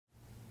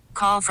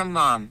Call from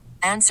mom.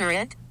 Answer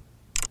it.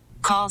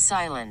 Call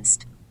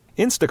silenced.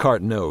 Instacart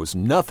knows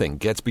nothing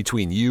gets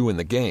between you and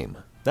the game.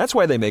 That's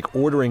why they make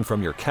ordering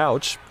from your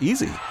couch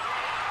easy.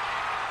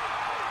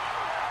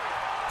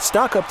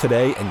 Stock up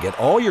today and get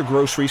all your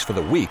groceries for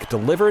the week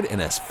delivered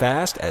in as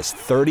fast as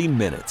 30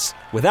 minutes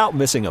without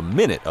missing a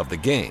minute of the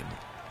game.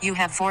 You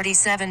have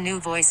 47 new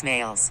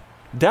voicemails.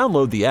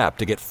 Download the app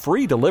to get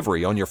free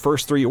delivery on your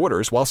first 3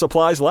 orders while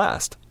supplies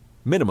last.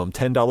 Minimum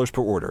 $10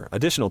 per order.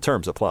 Additional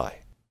terms apply.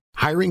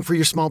 Hiring for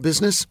your small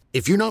business?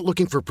 If you're not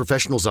looking for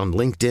professionals on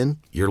LinkedIn,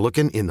 you're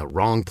looking in the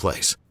wrong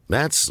place.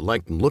 That's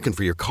like looking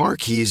for your car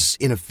keys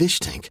in a fish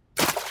tank.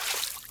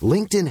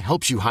 LinkedIn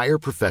helps you hire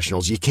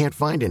professionals you can't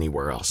find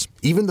anywhere else,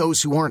 even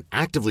those who aren't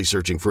actively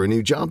searching for a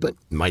new job but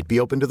might be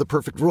open to the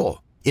perfect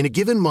role. In a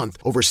given month,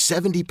 over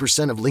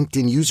 70% of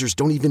LinkedIn users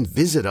don't even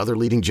visit other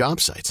leading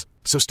job sites.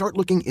 So start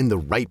looking in the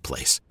right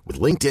place. With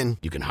LinkedIn,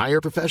 you can hire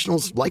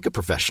professionals like a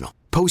professional.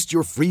 Post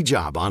your free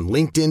job on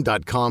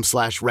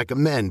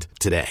linkedin.com/recommend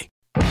today.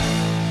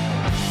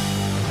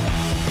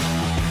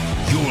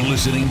 You're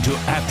listening to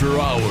After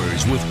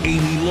Hours with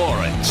Amy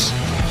Lawrence.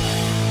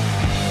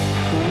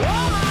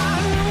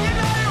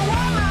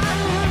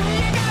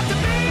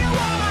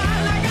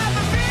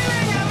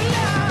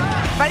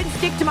 If I didn't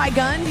stick to my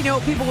guns, you know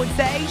what people would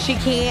say? She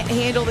can't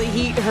handle the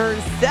heat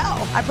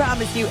herself. I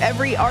promise you,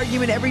 every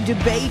argument, every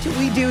debate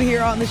we do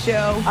here on the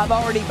show, I've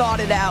already thought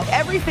it out.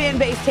 Every fan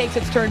base takes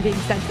its turn being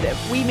sensitive.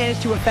 We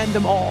managed to offend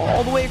them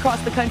all the way across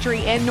the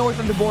country and north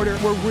of the border.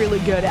 We're really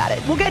good at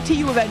it. We'll get to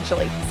you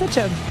eventually. Such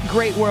a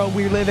great world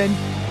we live in.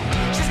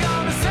 She's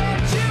gonna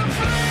set you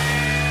free.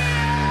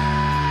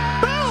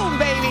 Boom,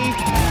 baby!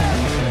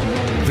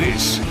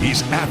 This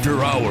is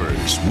After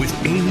Hours with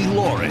Amy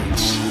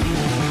Lawrence.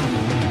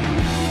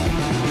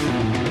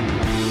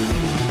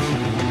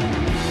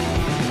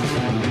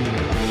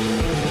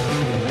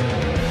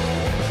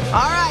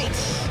 All right.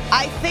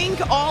 I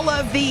think all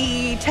of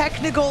the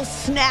technical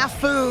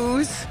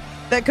snafus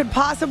that could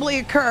possibly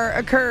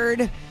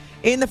occurred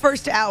in the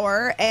first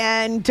hour.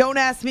 And don't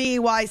ask me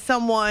why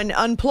someone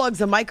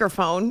unplugs a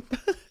microphone.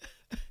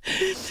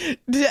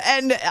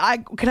 And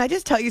can I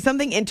just tell you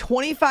something? In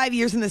 25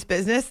 years in this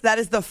business, that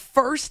is the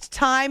first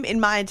time in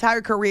my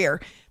entire career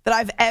that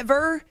I've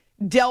ever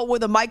dealt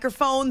with a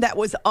microphone that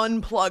was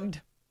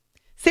unplugged.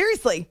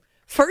 Seriously,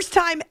 first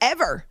time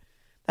ever.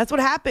 That's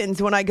what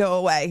happens when I go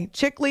away.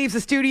 Chick leaves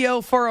the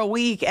studio for a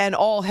week and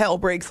all hell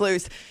breaks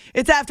loose.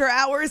 It's After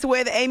Hours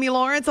with Amy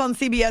Lawrence on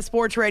CBS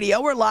Sports Radio.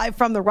 We're live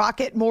from the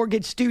Rocket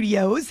Mortgage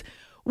Studios.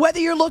 Whether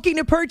you're looking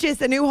to purchase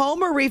a new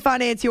home or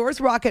refinance yours,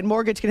 Rocket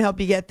Mortgage can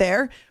help you get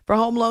there. For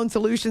home loan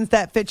solutions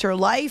that fit your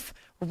life,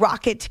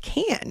 Rocket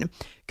can.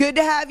 Good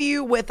to have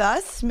you with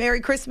us. Merry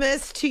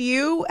Christmas to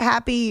you.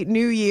 Happy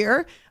New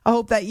Year. I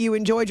hope that you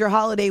enjoyed your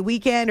holiday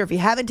weekend, or if you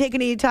haven't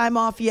taken any time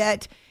off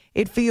yet,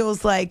 it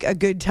feels like a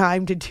good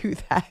time to do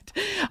that.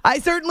 I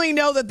certainly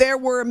know that there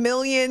were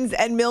millions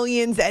and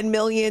millions and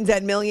millions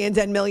and millions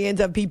and millions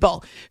of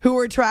people who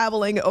were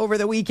traveling over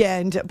the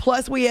weekend.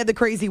 Plus, we had the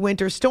crazy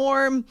winter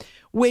storm,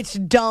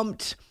 which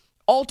dumped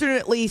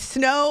alternately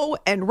snow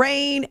and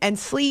rain and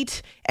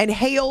sleet and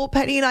hail.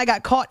 Penny and I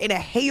got caught in a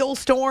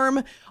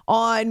hailstorm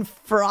on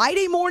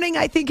Friday morning,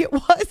 I think it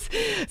was.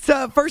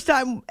 So first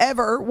time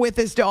ever with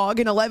this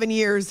dog in 11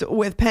 years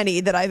with Penny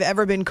that I've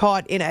ever been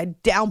caught in a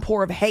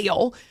downpour of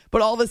hail.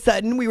 But all of a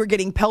sudden we were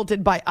getting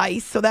pelted by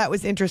ice. So that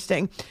was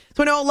interesting.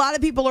 So I know a lot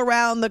of people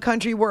around the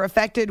country were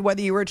affected,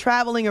 whether you were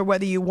traveling or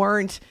whether you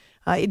weren't.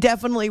 It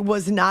definitely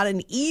was not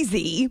an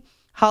easy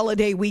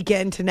holiday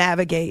weekend to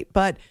navigate.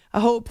 But I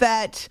hope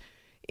that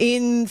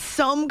in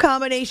some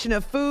combination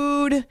of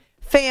food,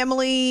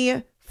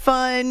 family,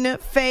 fun,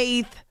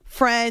 faith,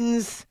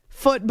 friends,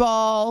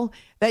 football,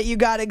 that you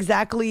got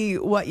exactly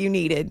what you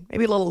needed.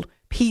 Maybe a little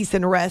peace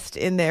and rest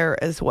in there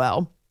as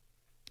well.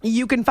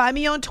 You can find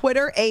me on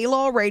Twitter,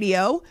 A-Law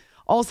Radio.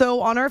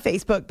 Also on our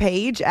Facebook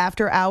page,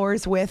 After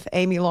Hours with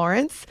Amy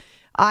Lawrence.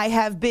 I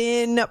have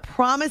been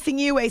promising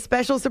you a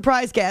special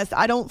surprise guest.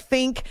 I don't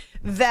think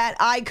that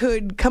I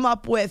could come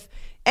up with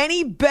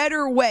any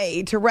better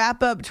way to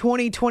wrap up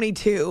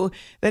 2022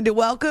 than to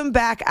welcome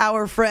back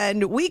our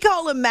friend. We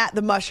call him Matt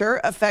the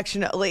Musher,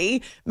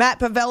 affectionately. Matt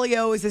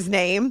Pavelio is his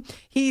name.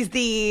 He's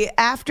the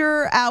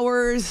After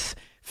Hours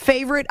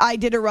favorite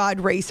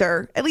Iditarod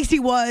racer. At least he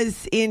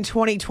was in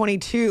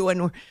 2022,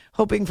 and we're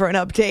hoping for an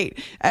update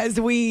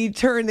as we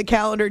turn the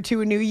calendar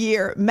to a new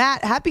year.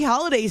 Matt, happy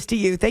holidays to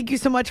you. Thank you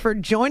so much for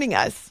joining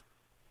us.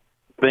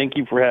 Thank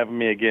you for having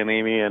me again,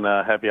 Amy, and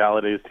happy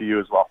holidays to you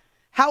as well.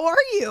 How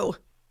are you?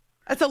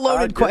 That's a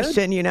loaded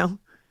question, you know.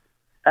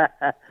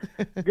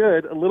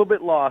 Good. A little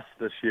bit lost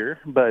this year,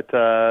 but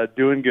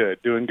doing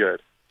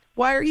good.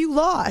 Why are you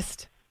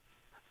lost?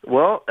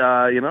 Well,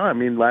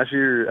 last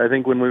year, I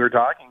think when we were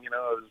talking, I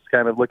was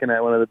kind of looking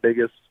at one of the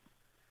biggest,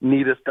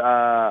 neatest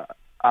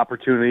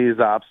opportunities,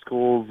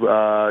 obstacles,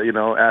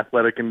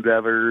 athletic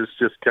endeavors,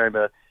 just kind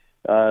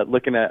of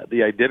looking at the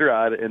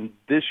Iditarod. And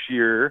this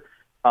year,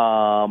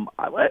 I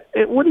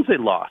wouldn't say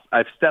lost.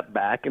 I've stepped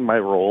back in my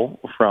role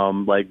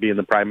from like being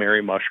the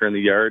primary musher in the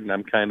yard, and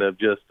I'm kind of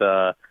just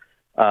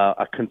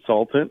a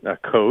consultant, a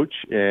coach,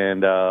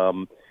 and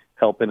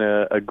helping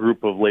a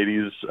group of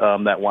ladies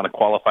that want to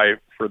qualify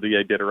for the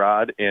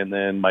Iditarod, and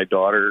then my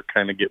daughter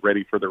kind of get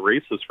ready for the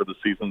races for the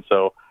season.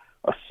 So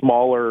a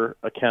smaller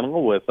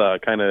kennel with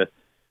kind of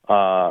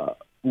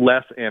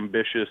less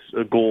ambitious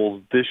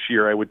goals this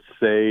year, I would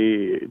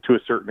say, to a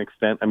certain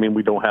extent. I mean,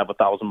 we don't have a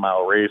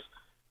 1,000-mile race,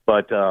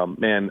 but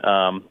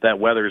that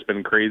weather has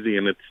been crazy,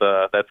 and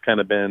that's kind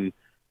of been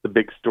the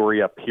big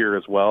story up here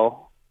as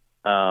well.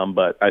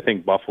 But I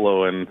think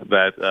Buffalo and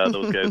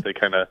those guys,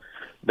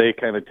 they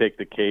kind of take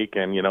the cake,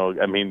 and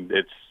I mean,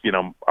 it's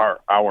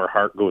our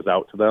heart goes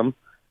out to them.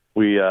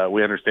 We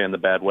understand the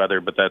bad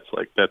weather, but that's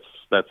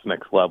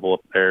next level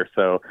up there.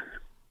 So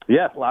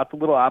yeah, lots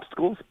of little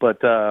obstacles,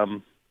 but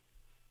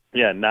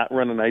not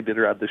running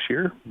Iditarod this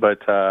year, but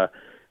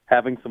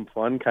having some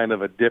fun, kind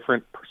of a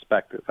different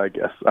perspective, I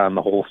guess, on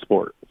the whole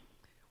sport.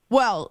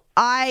 Well,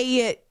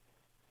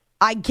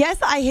 I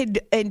guess I had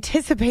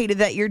anticipated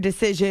that your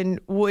decision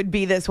would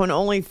be this one,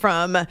 only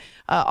from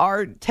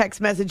our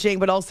text messaging,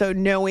 but also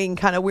knowing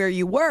kind of where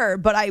you were.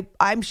 But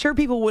I'm sure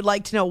people would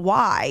like to know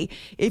why,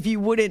 if you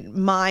wouldn't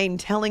mind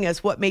telling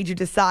us what made you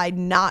decide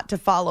not to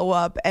follow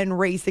up and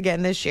race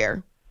again this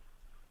year.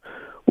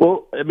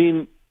 Well, I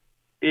mean,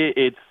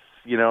 it's,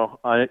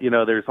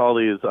 there's all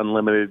these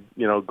unlimited,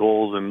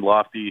 goals and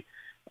lofty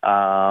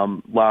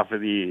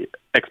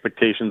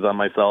expectations on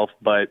myself,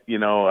 but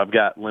I've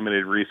got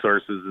limited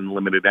resources and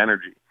limited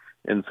energy,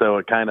 and so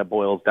it kind of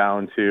boils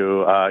down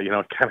to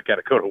kind of got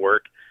to go to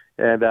work,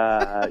 and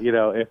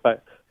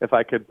if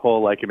I could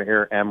pull like an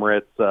Air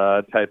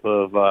Emirates type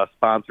of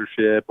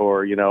sponsorship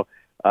or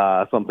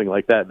something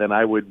like that, then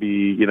I would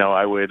be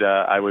I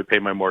would pay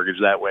my mortgage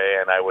that way,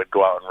 and I would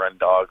go out and run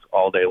dogs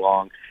all day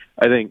long.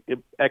 I think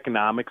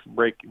economics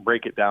break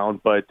it down,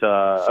 but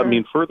sure. I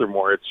mean,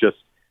 furthermore, it's just,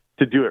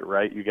 to do it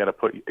right, you got to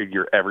put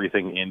your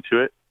everything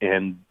into it,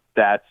 and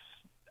it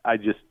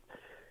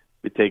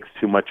takes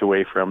too much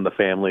away from the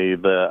family,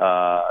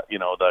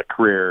 the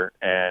career,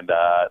 and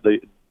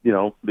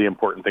the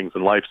important things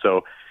in life.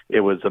 So it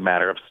was a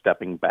matter of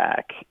stepping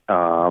back,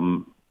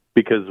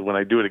 because when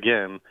I do it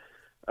again,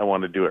 I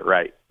want to do it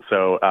right.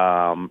 So,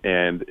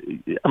 and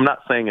I'm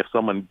not saying if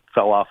someone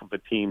fell off of a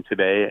team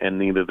today and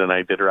needed an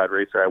Iditarod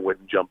racer, I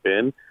wouldn't jump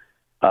in.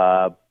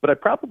 But I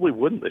probably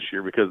wouldn't this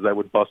year, because I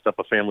would bust up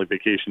a family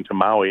vacation to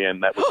Maui,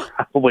 and that would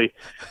probably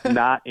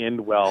not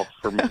end well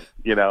for me,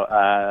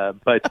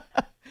 but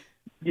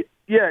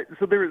yeah,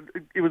 so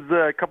it was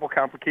a couple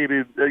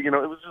complicated, it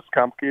was just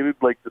complicated,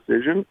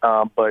 decision.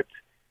 But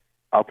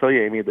I'll tell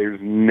you, Amy, there's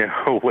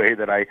no way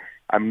that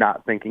I'm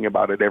not thinking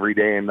about it every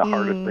day. And the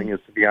hardest thing is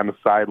to be on the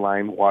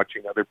sideline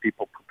watching other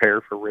people prepare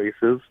for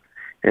races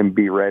and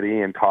be ready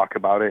and talk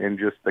about it, and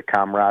just the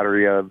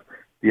camaraderie of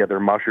the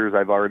other mushers.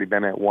 I've already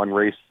been at one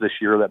race this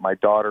year that my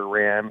daughter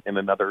ran and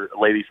another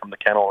lady from the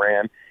kennel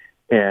ran.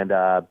 And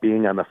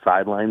being on the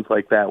sidelines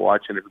like that,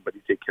 watching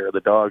everybody take care of the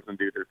dogs and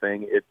do their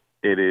thing, it's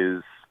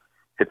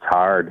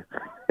hard.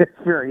 It's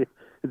very,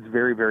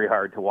 very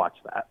hard to watch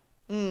that.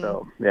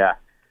 So, yeah,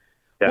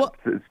 well,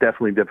 it's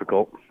definitely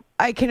difficult.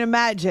 I can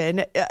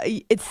imagine.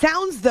 It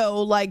sounds,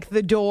 though, like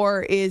the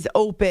door is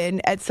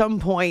open at some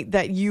point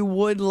that you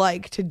would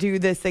like to do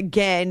this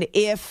again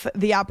if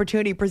the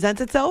opportunity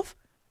presents itself.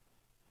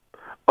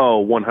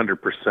 Oh,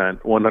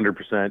 100%.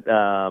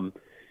 100%.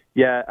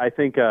 Yeah, I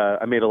think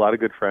I made a lot of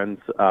good friends,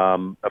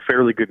 a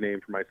fairly good name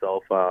for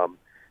myself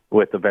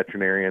with the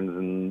veterinarians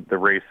and the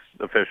race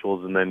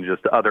officials, and then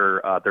just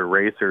other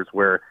racers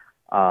where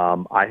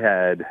I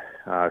had,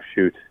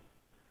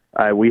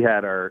 we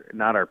had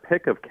not our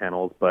pick of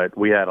kennels, but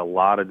we had a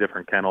lot of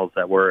different kennels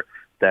that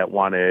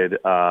wanted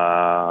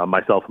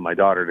myself and my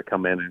daughter to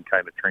come in and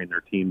kind of train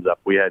their teams up.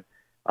 We had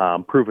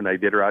proven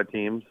Iditarod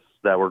teams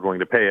that were going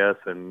to pay us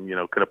and,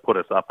 could have put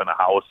us up in a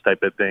house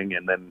type of thing.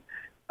 And then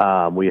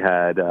we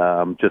had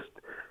just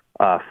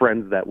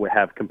friends that would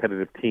have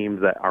competitive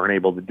teams that aren't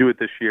able to do it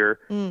this year.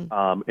 And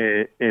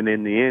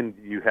in the end,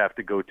 you have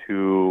to go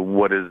to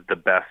what is the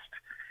best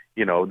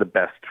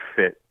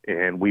fit.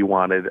 And we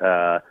wanted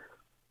a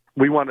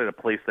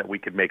place that we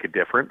could make a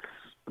difference,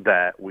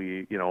 that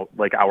we,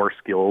 like our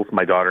skills,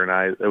 my daughter and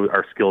I,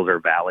 our skills are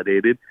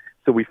validated.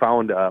 So we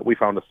found a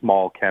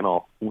small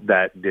kennel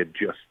that did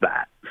just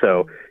that.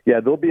 So yeah,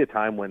 there'll be a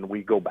time when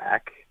we go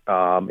back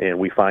and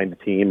we find a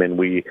team and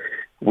we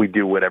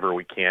do whatever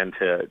we can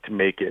to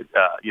make it,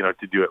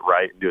 to do it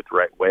right and do it the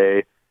right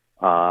way.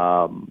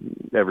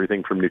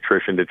 Everything from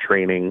nutrition to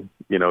training,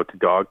 to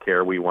dog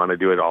care, we want to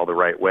do it all the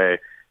right way.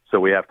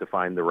 So we have to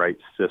find the right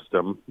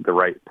system, the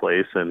right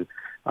place, and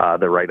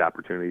the right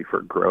opportunity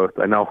for growth.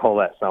 I know all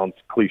that sounds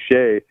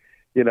cliche,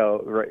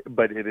 right?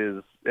 But it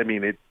is. I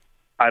mean,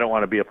 I don't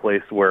want to be a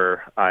place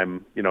where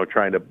I'm,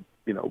 trying to,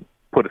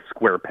 put a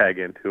square peg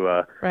into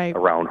a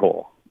round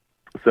hole.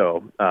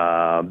 So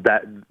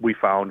that we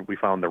found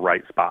the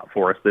right spot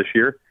for us this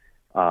year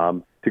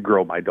to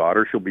grow my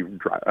daughter. She'll be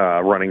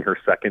running her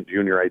second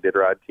junior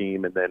Iditarod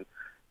team, and then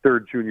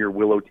third junior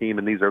Willow team.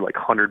 And these are like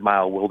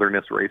 100-mile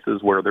wilderness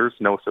races where there's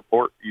no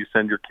support. You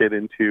send your kid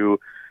into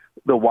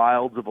the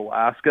wilds of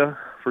Alaska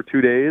for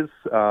 2 days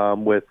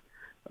with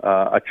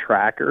a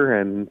tracker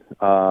and,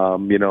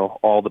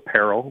 all the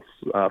perils,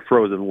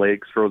 frozen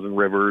lakes, frozen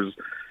rivers,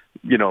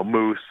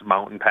 moose,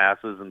 mountain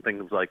passes, and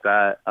things like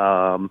that.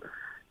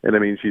 And I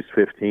mean, she's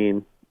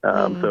 15.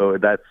 So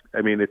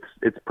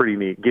it's pretty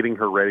neat getting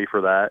her ready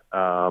for that.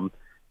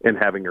 And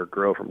having her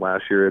grow from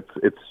last year,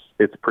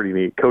 it's pretty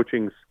neat.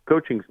 Coaching's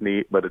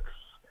neat, but it's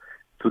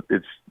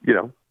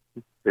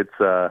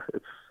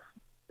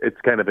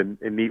kind of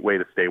a neat way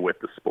to stay with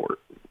the sport.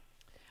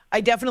 I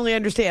definitely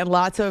understand.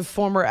 Lots of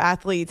former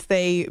athletes,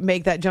 they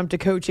make that jump to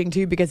coaching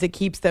too because it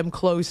keeps them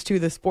close to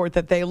the sport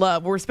that they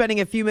love. We're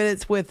spending a few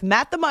minutes with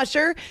Matt the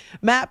Musher,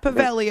 Matt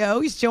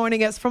Pavelio. He's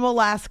joining us from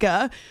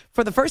Alaska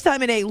for the first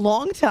time in a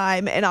long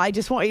time. And I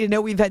just want you to know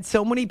we've had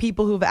so many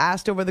people who've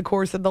asked over the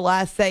course of the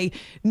last, say,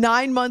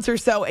 9 months or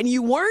so. And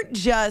you weren't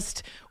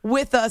just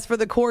with us for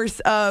the course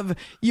of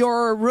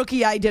your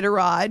rookie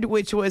Iditarod,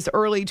 which was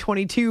early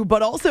 22,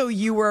 but also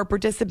you were a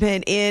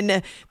participant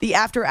in the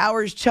After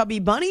Hours Chubby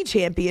Bunny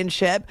Championship.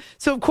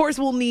 So, of course,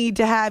 we'll need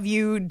to have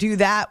you do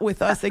that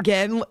with us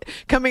again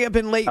coming up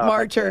in late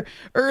March or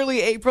early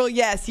April.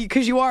 Yes,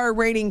 because you are a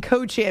reigning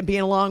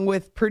co-champion along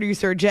with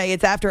producer Jay.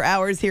 It's After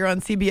Hours here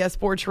on CBS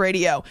Sports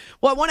Radio.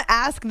 Well, I want to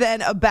ask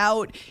then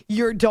about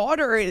your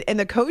daughter and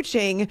the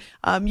coaching.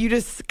 You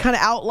just kind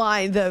of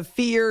outlined the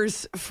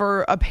fears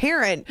for a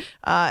parent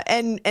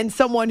and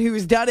someone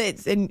who's done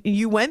it, and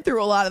you went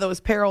through a lot of those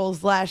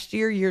perils last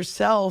year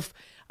yourself.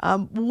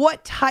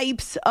 What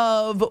types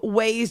of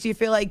ways do you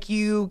feel like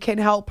you can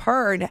help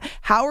her, and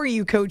how are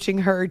you coaching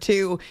her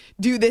to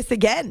do this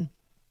again?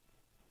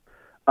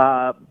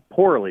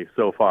 Poorly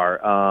so far.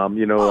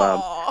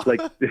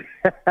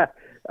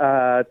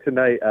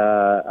 Tonight,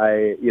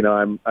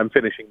 I'm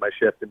finishing my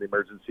shift in the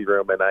emergency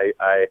room, and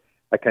I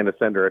kind of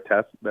send her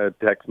a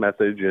text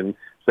message and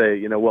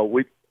say,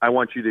 I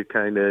want you to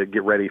kind of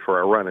get ready for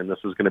our run, and this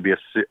is going to be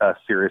a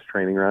serious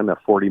training run, a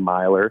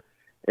 40-miler,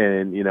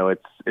 and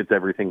it's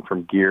everything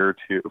from gear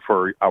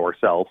for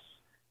ourselves.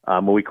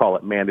 We call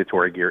it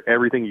mandatory gear.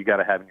 Everything you got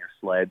to have in your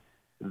sled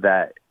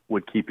that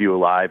would keep you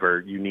alive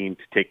or you need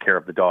to take care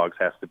of the dogs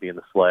has to be in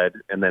the sled,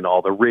 and then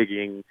all the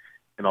rigging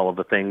and all of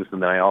the things.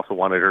 And then I also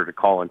wanted her to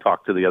call and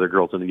talk to the other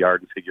girls in the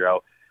yard and figure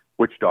out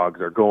which dogs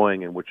are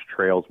going and which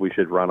trails we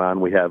should run on.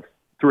 We have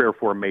 3 or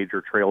 4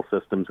 major trail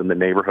systems in the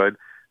neighborhood.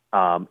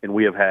 And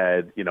we have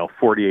had,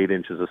 48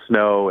 inches of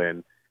snow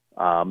and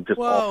just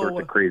all sorts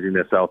of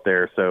craziness out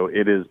there. So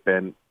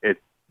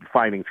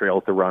finding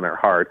trails to run are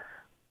hard.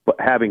 But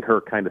having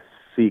her kind of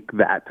seek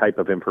that type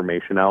of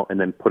information out and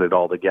then put it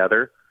all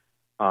together,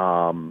 that's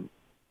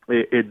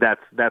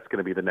going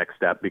to be the next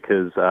step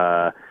because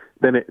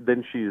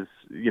then she's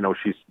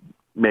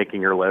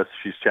making her list.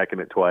 She's checking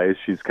it twice.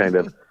 She's kind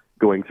of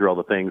going through all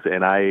the things.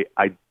 And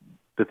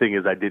the thing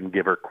is, I didn't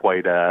give her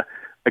quite a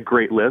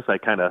great list. I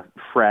kind of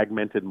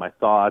fragmented my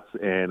thoughts,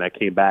 and I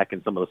came back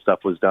and some of the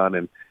stuff was done,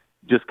 and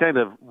just kind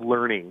of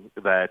learning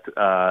that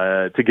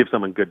to give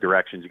someone good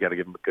directions, you got to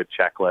give them a good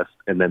checklist,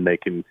 and then they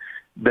can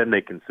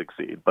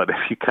succeed. But if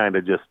you kind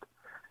of just,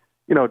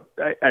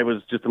 I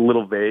was just a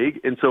little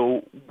vague, and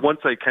so once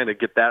I kind of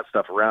get that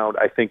stuff around,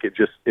 I think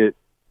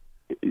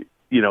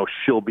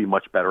she'll be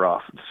much better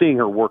off. Seeing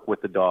her work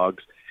with the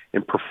dogs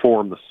and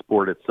perform the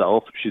sport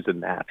itself, she's a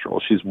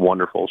natural. She's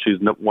wonderful. She's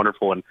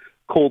wonderful in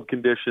cold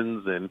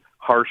conditions and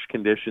harsh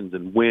conditions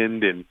and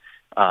wind. And,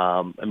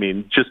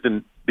 just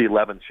in the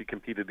 11th, she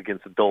competed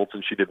against adults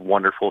and she did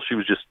wonderful. She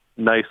was just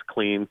nice,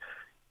 clean,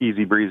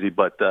 easy breezy,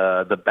 but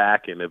the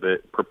back end of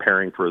it,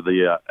 preparing for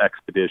the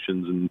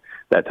expeditions and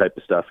that type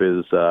of stuff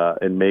is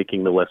and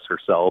making the list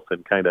herself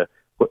and kind of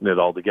putting it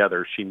all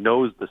together. She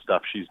knows the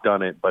stuff. She's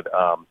done it, but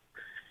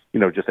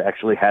just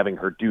actually having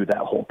her do that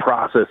whole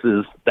process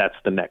that's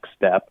the next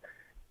step.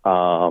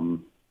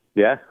 And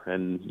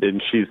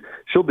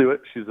she'll do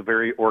it. She's a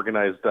very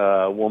organized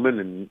woman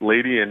and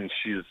lady, and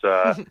she's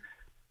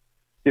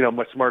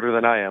much smarter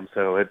than I am.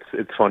 So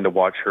it's fun to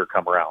watch her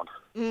come around.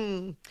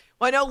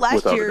 Well, I know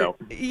last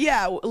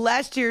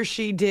year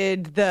she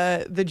did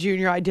the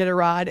junior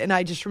Iditarod, and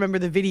I just remember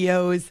the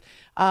videos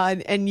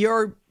and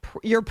your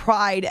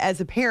pride as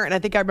a parent. I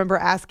think I remember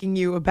asking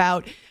you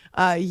about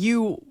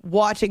you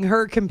watching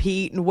her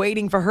compete and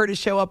waiting for her to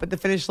show up at the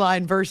finish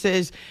line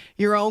versus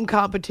your own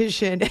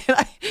competition. And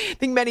I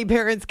think many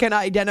parents can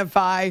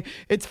identify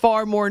it's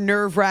far more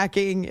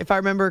nerve-wracking, if I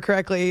remember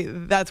correctly,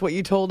 that's what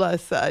you told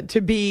us,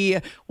 to be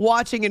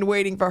watching and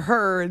waiting for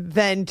her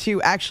than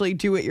to actually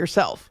do it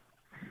yourself.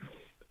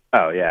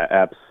 Oh,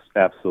 yeah,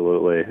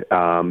 absolutely.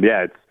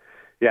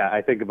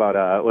 I think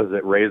about, was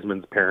it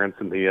Raisman's parents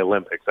in the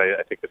Olympics?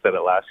 I think I said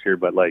it last year,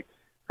 but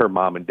her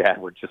mom and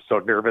dad were just so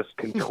nervous,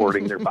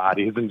 contorting their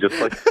bodies and just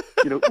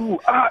ooh,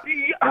 ah,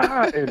 ee,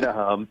 ah.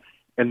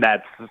 And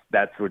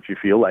that's what you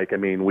feel like. I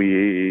mean,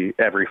 we,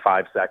 every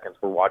 5 seconds,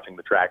 we're watching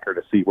the tracker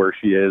to see where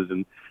she is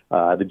and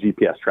the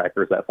GPS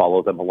trackers that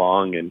follow them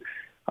along. And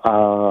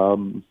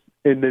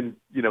then,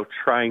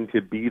 trying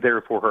to be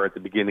there for her at the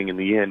beginning and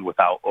the end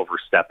without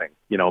overstepping,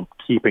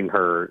 keeping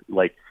her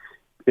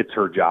it's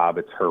her job,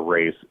 it's her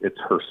race, it's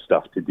her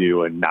stuff to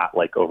do and not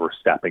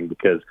overstepping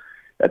because,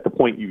 at the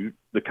point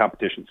the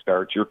competition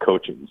starts, your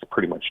coaching's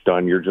pretty much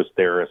done. You're just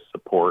there as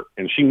support.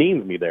 And she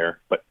needs me there,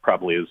 but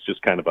probably is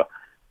just kind of a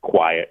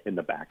quiet in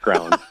the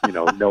background,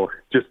 no,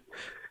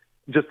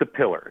 just a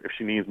pillar. If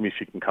she needs me,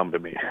 she can come to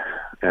me.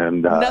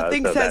 And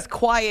nothing says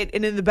quiet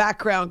and in the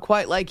background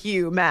quite like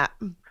you, Matt.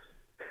 We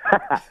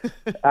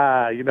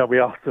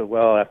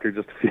also, after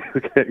just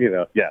a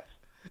few, yes.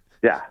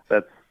 Yeah,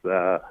 that's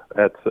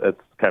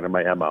kind of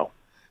my MO.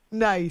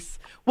 Nice.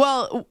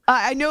 Well,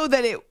 I know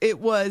that it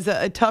was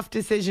a tough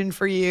decision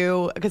for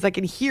you because I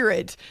can hear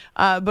it,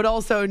 but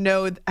also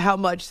know how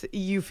much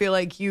you feel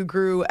like you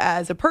grew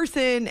as a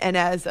person and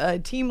as a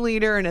team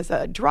leader and as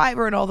a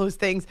driver and all those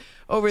things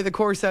over the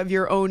course of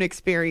your own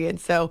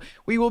experience. So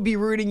we will be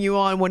rooting you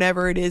on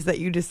whenever it is that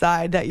you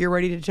decide that you're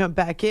ready to jump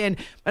back in.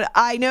 But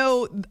I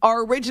know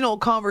our original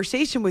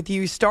conversation with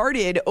you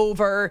started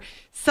over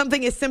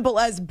something as simple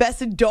as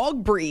best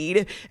dog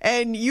breed.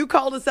 And you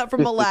called us up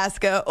from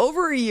Alaska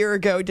over a year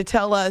ago to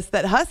tell us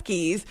that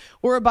Huskies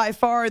were by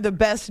far the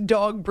best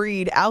dog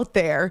breed out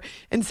there.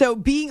 And so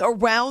being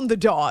around the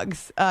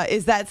dogs,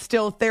 is that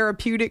still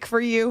therapeutic for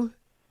you?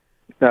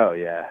 Oh,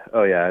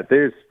 yeah.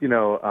 There's,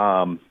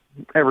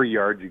 every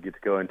yard you get to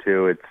go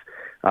into, it's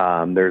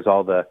there's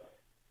all the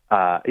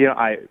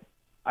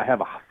I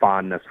have a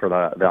fondness for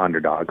the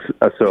underdogs.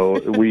 So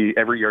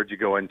every yard you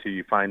go into,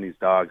 you find these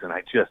dogs, and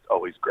I just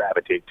always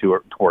gravitate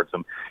towards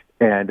them.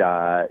 And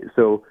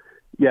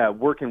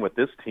working with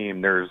this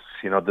team, there's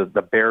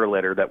the bear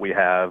litter that we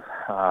have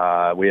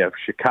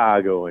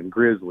Chicago and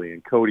Grizzly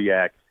and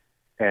Kodiak,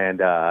 and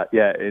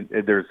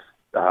there's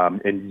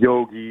and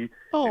Yogi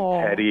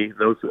and Teddy.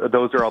 Those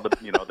are all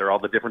the they're all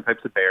the different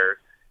types of bears.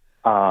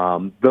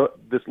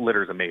 This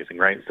litter is amazing,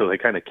 right? So they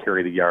kind of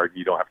carry the yard.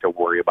 You don't have to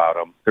worry about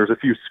them. There's a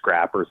few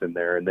scrappers in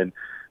there, and then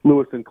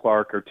Lewis and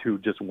Clark are two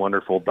just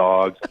wonderful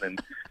dogs, and then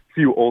a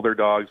few older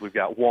dogs. We've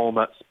got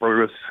Walnut,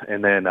 Spruce,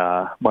 and then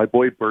my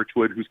boy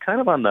Birchwood, who's kind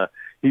of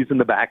he's in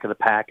the back of the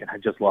pack, and I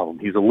just love him.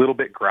 He's a little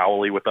bit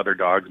growly with other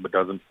dogs, but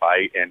doesn't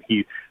fight, and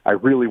I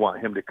really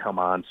want him to come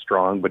on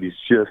strong, but he's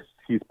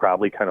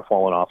probably kind of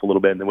fallen off a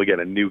little bit. And then we got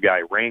a new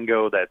guy,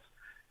 Rango, that's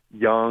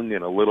young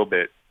and a little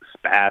bit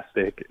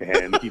spastic,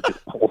 and he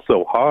just pulls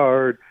so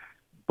hard,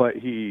 but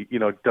he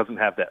doesn't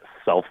have that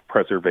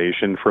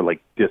self-preservation for like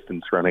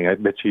distance running. I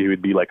bet you he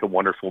would be like a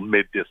wonderful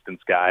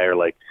mid-distance guy, or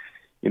like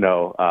an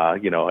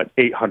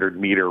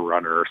 800-meter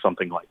runner or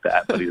something like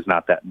that, but he's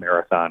not that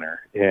marathoner.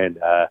 And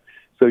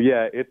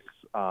it's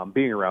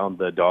being around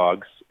the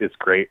dogs is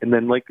great. And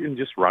then and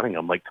just running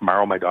them, like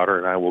tomorrow my daughter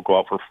and I will go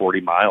out for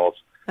 40 miles.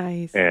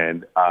 Nice.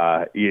 And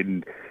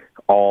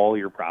all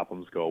your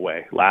problems go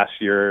away. Last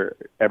year,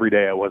 every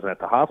day I wasn't at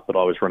the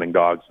hospital, I was running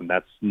dogs, and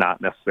that's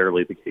not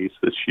necessarily the case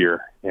this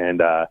year.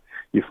 And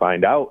you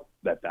find out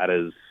that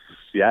is,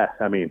 you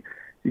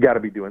got to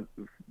be doing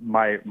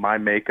my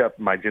makeup,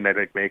 my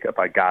genetic makeup.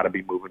 I got to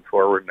be moving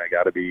forward, and I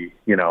got to be,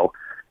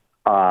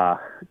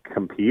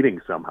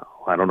 competing somehow.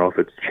 I don't know if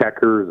it's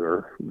checkers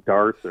or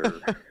darts or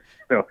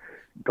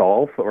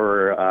golf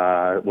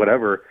or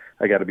whatever.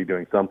 I got to be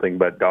doing something,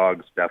 but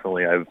dogs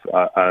definitely.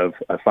 I've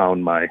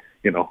found my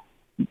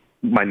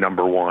my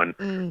number one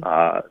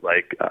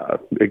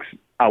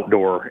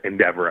outdoor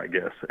endeavor, I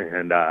guess.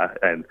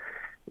 And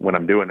when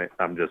I'm doing it,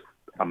 I'm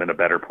in a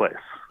better place.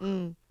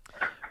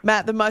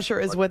 Matt the Musher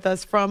is with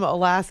us from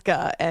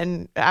Alaska,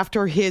 and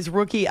after his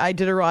rookie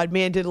Iditarod,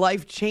 man, did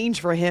life change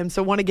for him.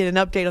 So want to get an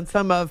update on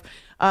some of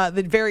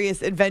the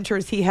various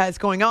adventures he has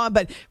going on.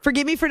 But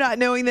forgive me for not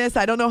knowing this.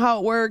 I don't know how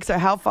it works or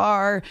how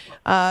far,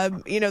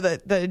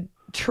 the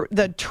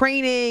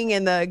training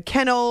and the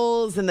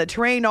kennels and the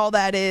terrain, all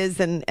that is,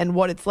 and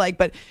what it's like.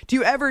 But do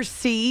you ever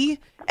see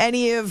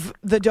any of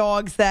the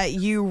dogs that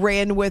you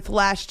ran with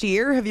last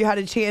year? Have you had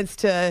a chance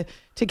to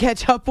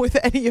catch up with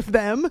any of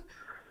them?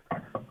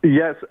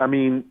 Yes,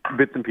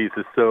 bits and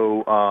pieces.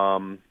 So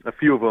a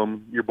few of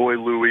them, your boy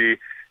Louie,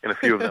 and a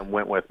few of them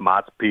went with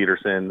Mats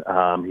Peterson.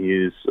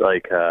 He's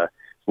like a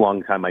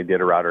long-time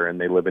Iditarodder, and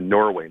they live in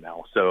Norway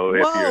now. So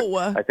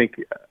I think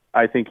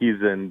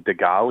he's in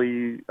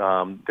Degali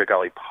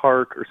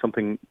Park or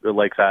something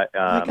like that.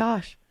 Oh my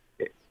gosh!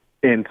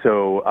 And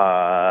so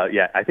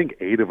I think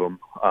 8 of them.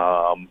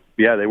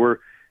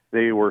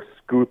 They were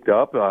scooped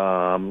up.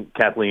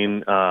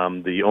 Kathleen,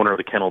 the owner of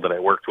the kennel that I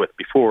worked with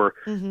before,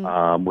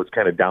 was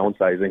kind of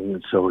downsizing,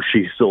 and so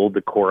she sold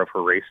the core of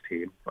her race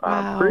team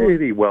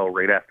pretty well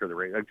right after the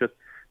race, just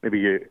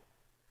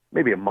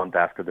maybe a month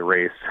after the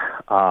race.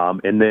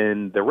 And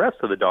then the rest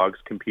of the dogs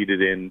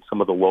competed in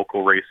some of the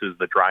local races,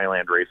 the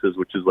dryland races,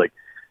 which is like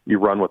you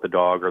run with the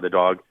dog, or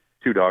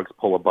two dogs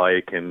pull a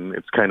bike, and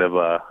it's kind of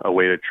a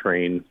way to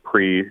train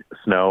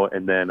pre-snow.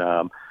 And then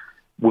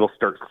we'll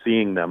start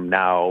seeing them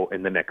now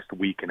in the next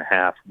week and a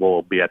half.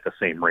 We'll be at the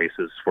same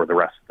races for the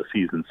rest of the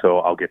season. So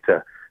I'll get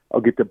to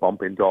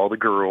bump into all the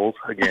girls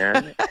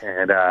again.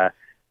 And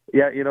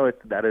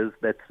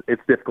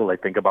it's difficult. I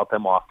think about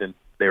them often.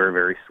 They were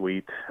very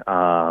sweet. We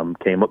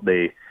came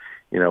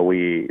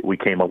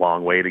a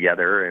long way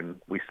together,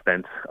 and we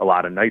spent a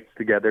lot of nights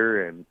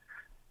together. And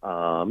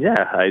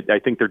I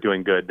think they're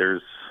doing good.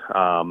 There's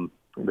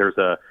there's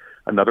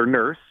another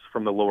nurse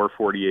from the lower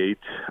 48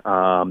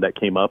 that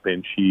came up,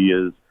 and she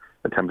is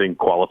attempting to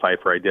qualify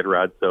for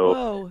Iditarod.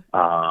 So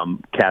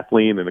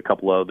Kathleen and a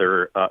couple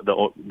other,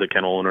 the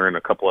kennel owner and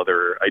a couple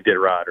other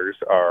Iditaroders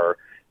are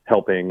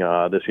helping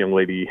this young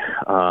lady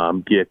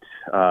get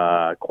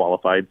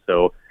qualified.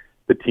 So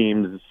the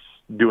team's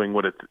doing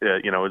what it's,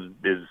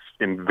 is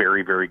in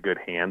very, very good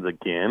hands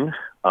again.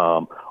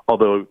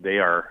 Although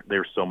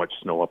there's so much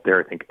snow up there,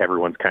 I think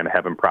everyone's kind of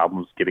having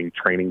problems getting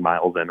training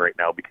miles in right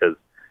now because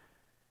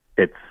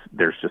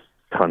there's just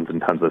tons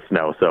and tons of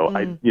snow. So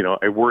I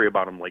worry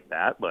about them like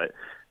that, but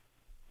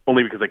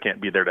only because I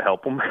can't be there to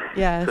help them.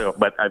 Yes.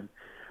 But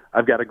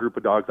I've got a group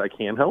of dogs I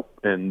can help,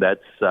 and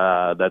that's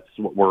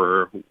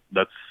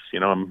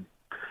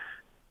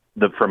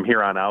from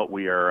here on out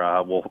we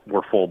are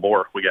we're full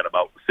bore. We got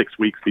about 6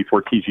 weeks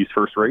before TG's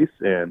first race,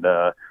 and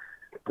the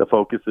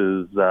focus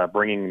is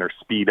bringing their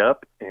speed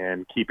up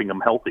and keeping them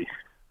healthy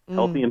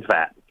and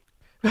fat.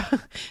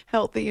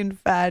 Healthy and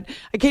fat.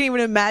 I can't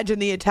even imagine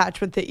the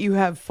attachment that you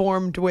have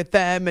formed with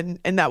them,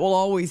 and that will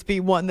always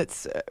be one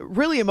that's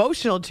really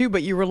emotional too,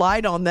 but you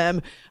relied on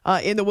them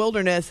in the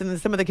wilderness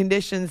and some of the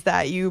conditions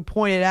that you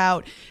pointed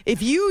out.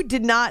 If you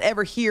did not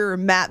ever hear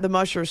Matt the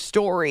Musher's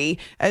story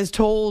as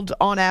told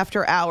on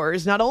After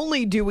Hours, not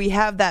only do we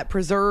have that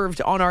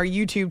preserved on our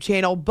YouTube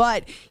channel,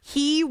 but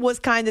he was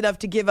kind enough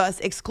to give us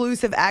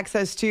exclusive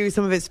access to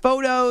some of his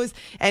photos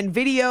and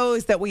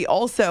videos that we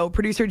also,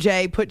 producer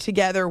Jay, put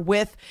together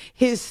with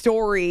his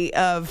story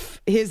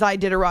of his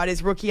Iditarod,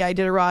 his rookie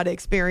Iditarod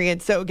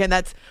experience. So again,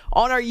 that's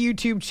on our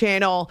YouTube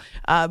channel.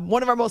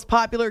 One of our most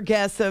popular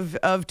guests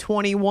of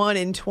 21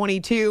 and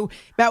 22.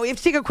 Matt, we have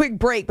to take a quick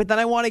break, but then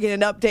I want to get an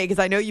update because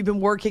I know you've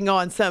been working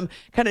on some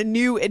kind of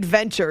new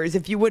adventures.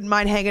 If you wouldn't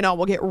mind hanging on,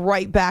 we'll get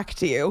right back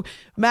to you.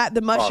 Matt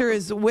the Musher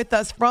is with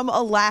us from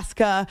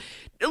Alaska.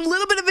 A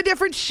little bit of a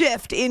different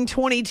shift in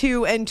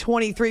 22 and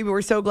 23, but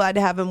we're so glad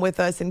to have him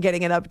with us and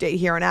getting an update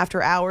here on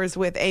After Hours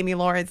with Amy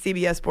Lawrence,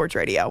 CBS Sports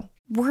Radio.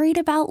 Worried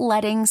about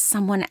letting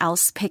someone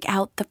else pick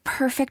out the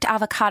perfect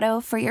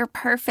avocado for your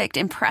perfect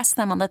impress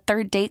them on the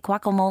third date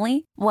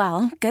guacamole?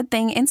 Well, good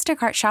thing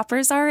Instacart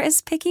shoppers are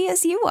as picky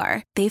as you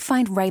are. They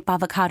find ripe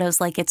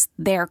avocados like it's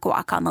their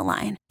guac on the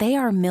line. They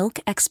are milk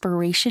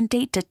expiration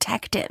date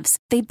detectives.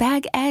 They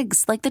bag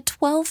eggs like the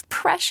 12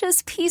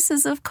 precious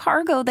pieces of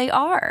cargo they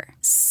are.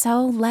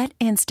 So let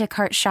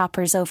Instacart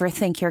shoppers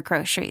overthink your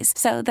groceries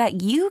so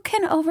that you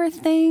can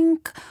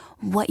overthink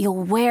what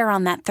you'll wear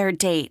on that third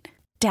date.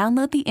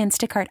 Download the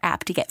Instacart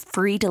app to get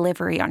free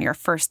delivery on your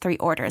first 3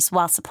 orders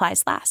while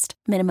supplies last.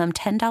 Minimum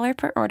 $10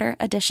 per order.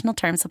 Additional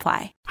terms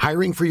apply.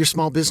 Hiring for your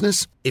small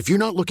business? If you're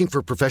not looking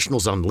for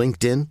professionals on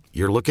LinkedIn,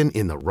 you're looking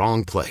in the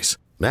wrong place.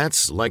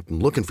 That's like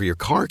looking for your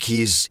car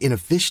keys in a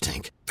fish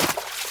tank.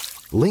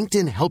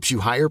 LinkedIn helps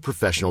you hire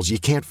professionals you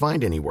can't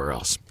find anywhere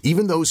else,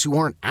 even those who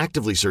aren't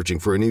actively searching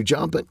for a new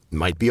job but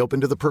might be open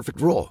to the perfect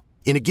role.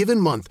 In a given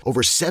month,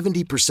 over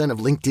 70% of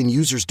LinkedIn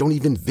users don't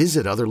even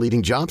visit other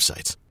leading job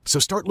sites. So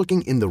start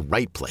looking in the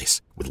right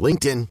place. With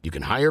LinkedIn, you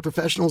can hire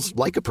professionals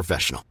like a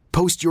professional.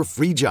 Post your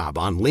free job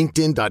on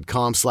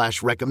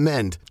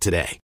linkedin.com/recommend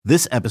today.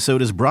 This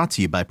episode is brought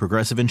to you by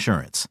Progressive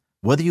Insurance.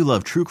 Whether you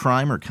love true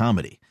crime or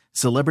comedy,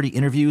 celebrity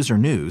interviews or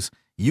news,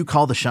 you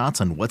call the shots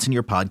on what's in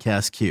your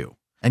podcast queue.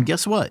 And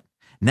guess what?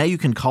 Now you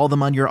can call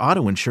them on your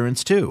auto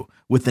insurance too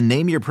with the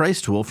Name Your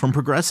Price tool from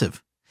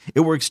Progressive. It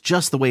works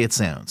just the way it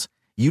sounds.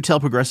 You tell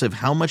Progressive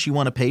how much you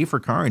want to pay for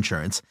car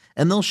insurance,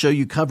 and they'll show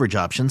you coverage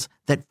options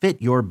that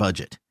fit your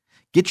budget.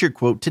 Get your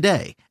quote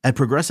today at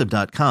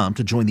Progressive.com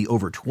to join the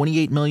over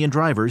 28 million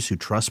drivers who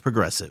trust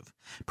Progressive.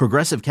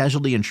 Progressive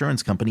Casualty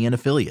Insurance Company and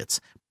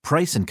Affiliates.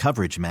 Price and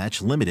coverage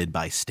match limited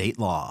by state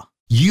law.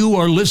 You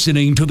are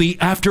listening to the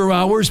After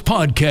Hours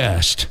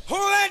Podcast. Who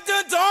let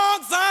the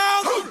dogs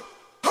out?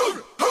 Who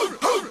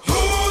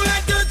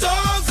let the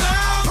dogs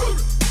out?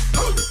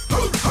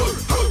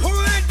 Who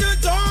let the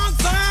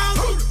dogs out?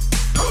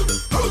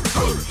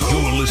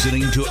 You're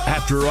listening to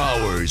After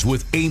Hours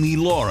with Amy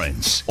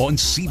Lawrence on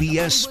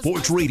CBS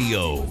Sports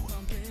Radio.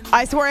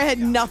 I swear I had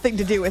nothing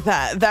to do with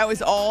that. That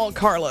was all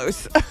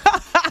Carlos.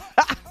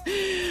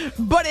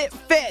 But it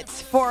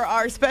fits for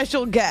our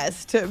special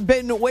guest.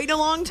 Been waiting a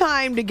long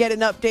time to get an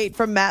update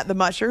from Matt the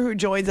Musher, who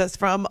joins us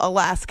from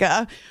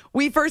Alaska.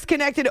 We first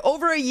connected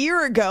over a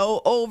year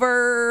ago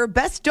over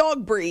best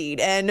dog breed,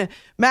 and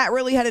Matt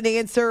really had an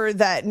answer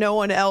that no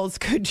one else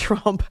could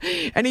trump.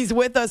 And he's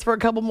with us for a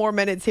couple more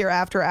minutes here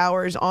After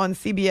Hours on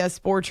CBS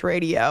Sports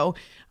Radio.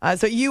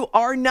 So you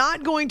are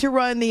not going to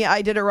run the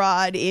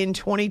Iditarod in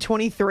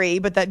 2023,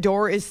 but that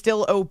door is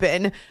still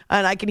open.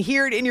 And I can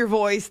hear it in your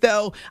voice,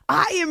 though.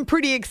 I am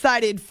pretty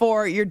excited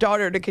for your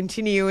daughter to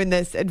continue in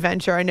this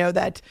adventure. I know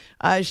that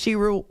she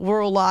will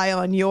rely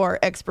on your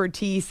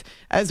expertise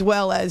as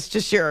well as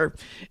just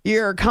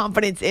your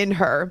confidence in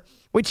her,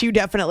 which you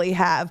definitely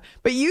have.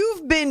 But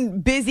you've been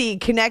busy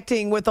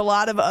connecting with a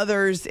lot of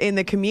others in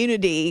the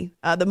community,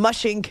 the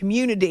mushing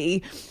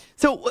community.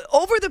 So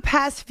over the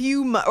past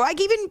few months,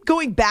 like even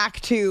going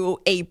back to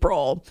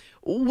April,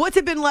 what's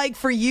it been like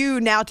for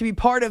you now to be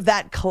part of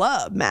that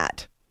club,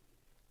 Matt?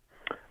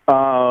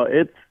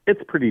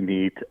 It's pretty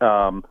neat.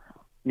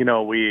 You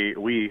know,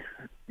 we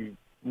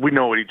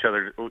know what each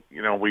other,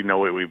 you know, we know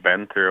what we've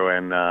been through,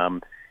 and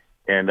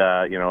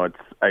you know,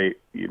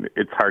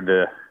 it's hard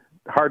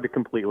to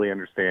completely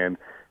understand.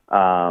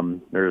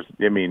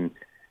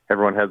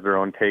 Everyone has their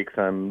own takes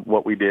on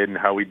what we did and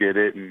how we did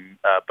it, and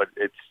but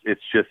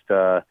it's just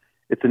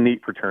it's a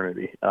neat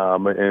fraternity,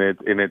 and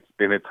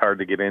it's hard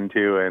to get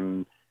into,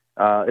 and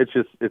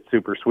it's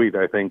super sweet.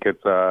 I think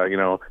it's you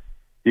know,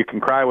 you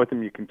can cry with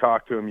them, you can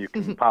talk to them, you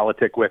can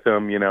politic with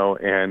them, you know,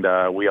 and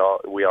we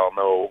all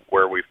know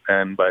where we've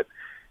been, but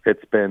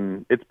it's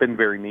been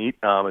very neat.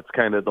 It's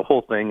kind of, the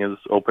whole thing has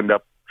opened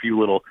up a few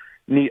little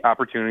neat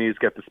opportunities.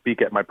 Got to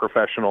speak at my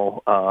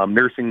professional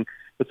nursing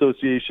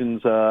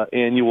association's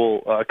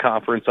annual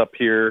conference up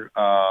here,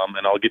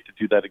 and I'll get to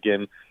do that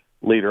again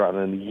later on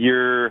in the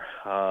year.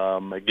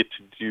 I've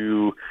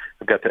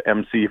got to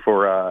MC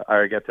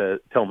I got to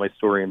tell my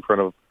story in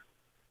front of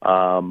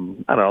I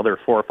don't know, there are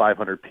 400 or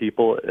 500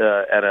 people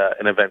at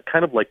an event,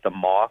 kind of like the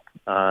Moth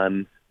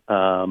on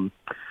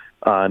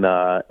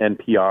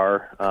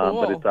NPR,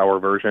 cool. but it's our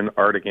version,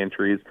 Arctic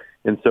Entries.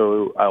 And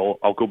so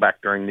I'll go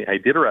back during the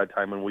Iditarod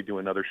time when we do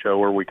another show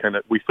where we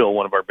fill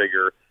one of our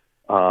bigger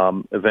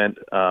event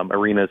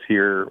arenas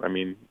here. I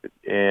mean,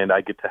 and I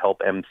get to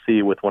help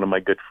MC with one of my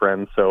good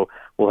friends. So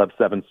we'll have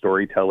 7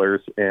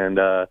 storytellers, and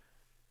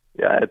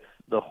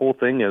the whole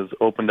thing has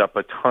opened up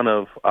a ton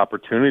of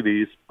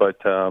opportunities. But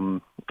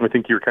I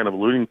think you're kind of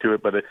alluding to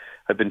it. But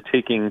I've been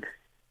taking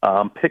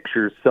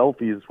pictures,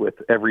 selfies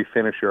with every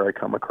finisher I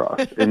come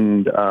across,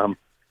 and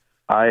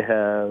I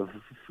have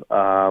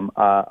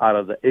out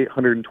of the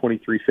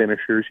 823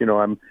 finishers, you know,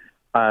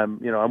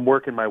 I'm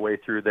working my way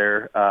through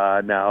there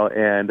now,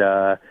 and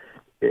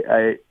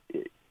I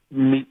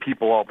meet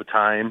people all the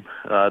time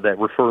that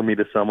refer me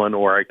to someone,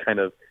 or I kind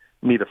of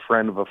meet a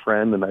friend of a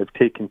friend, and I've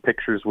taken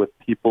pictures with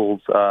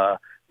people's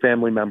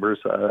family members,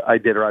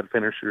 Iditarod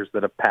finishers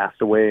that have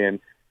passed away, and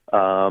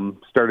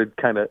started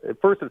kind of, at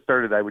first it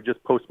started, I would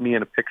just post me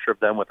and a picture of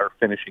them with our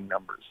finishing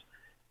numbers.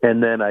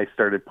 And then I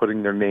started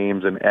putting their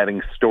names and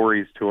adding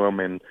stories to them,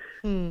 and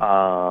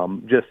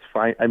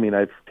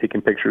I've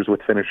taken pictures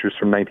with finishers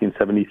from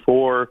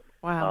 1974.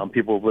 Wow.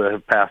 People that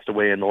have passed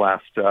away in the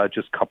last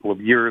just couple of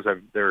years.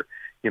 They're,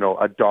 you know,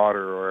 a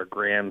daughter or a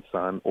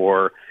grandson,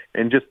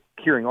 and just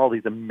hearing all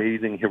these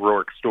amazing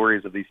heroic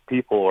stories of these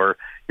people, or,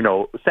 you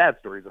know, sad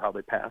stories of how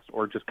they passed,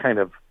 or just kind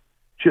of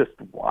just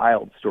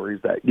wild stories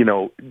that, you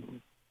know,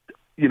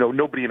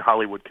 nobody in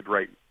Hollywood could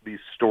write these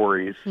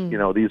stories. You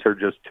know, these are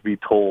just to be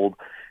told,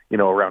 you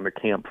know, around a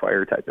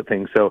campfire type of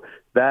thing. So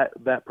that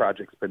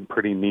project's been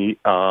pretty neat.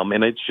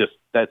 And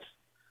that's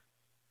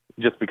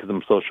just because I'm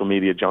a social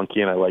media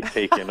junkie and I like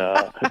taking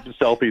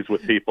selfies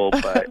with people.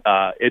 But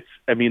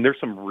there's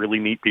some really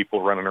neat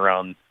people running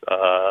around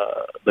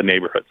the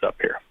neighborhoods up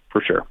here,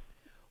 for sure.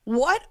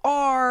 What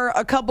are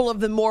a couple of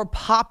the more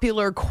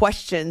popular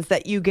questions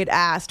that you get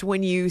asked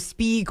when you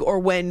speak, or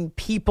when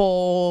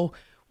people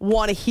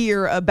want to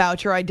hear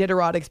about your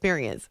Iditarod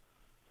experience?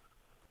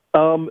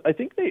 I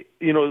think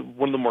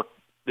one of the more,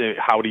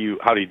 how do you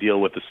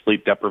deal with the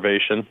sleep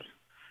deprivation?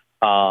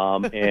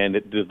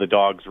 And do the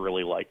dogs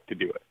really like to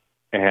do it?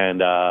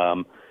 And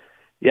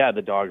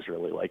the dogs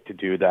really like to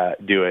do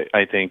it.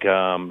 I think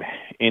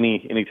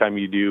anytime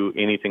you do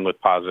anything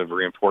with positive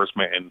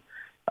reinforcement, and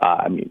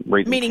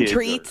raising meaning kids,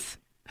 treats.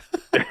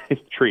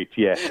 Treats,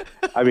 yeah.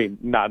 I mean,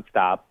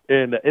 nonstop,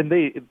 and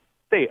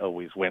they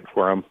always went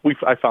for them.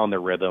 I found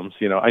their rhythms.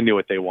 You know, I knew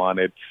what they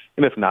wanted,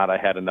 and if not, I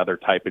had another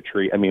type of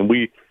treat. I mean,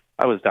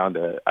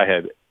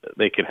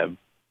 they could have,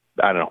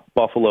 I don't know,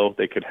 buffalo.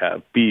 They could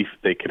have beef.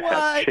 They could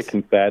have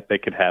chicken fat. They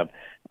could have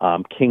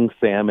king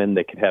salmon.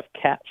 They could have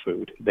cat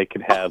food. They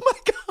could have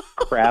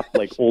crap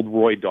like Old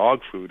Roy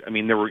dog food. I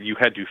mean, you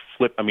had to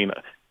flip. I mean,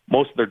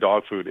 most of their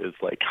dog food is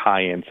like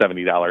high-end,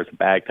 $70 a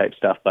bag type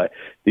stuff, but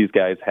these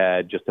guys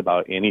had just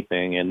about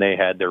anything, and they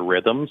had their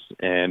rhythms,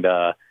 and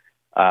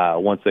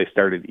once they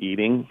started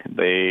eating,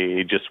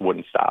 they just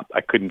wouldn't stop.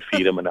 I couldn't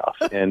feed them enough.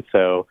 And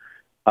so,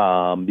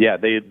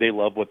 they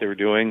loved what they were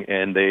doing,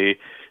 and they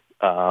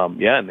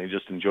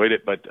just enjoyed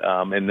it. But,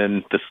 and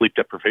then the sleep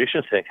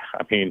deprivation thing,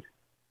 I mean,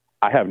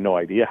 I have no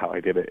idea how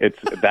I did it.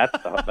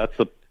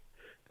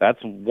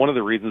 That's one of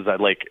the reasons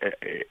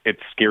it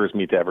scares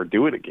me to ever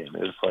do it again,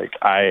 is like,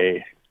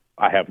 I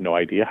have no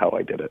idea how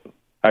I did it.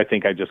 I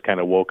think I just kind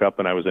of woke up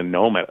and I was a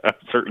gnome at a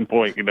certain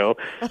point, you know.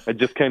 I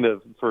just kind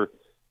of, for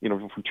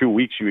 2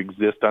 weeks you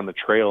exist on the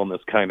trail in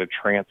this kind of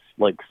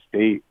trance-like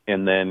state,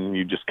 and then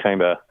you just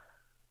kind of,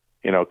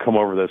 come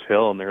over this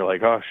hill, and they're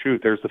like, oh,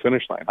 shoot, there's the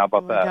finish line. How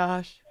about that?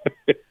 Gosh.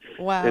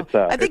 Wow.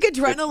 I think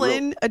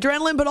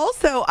adrenaline, but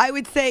also I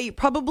would say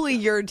probably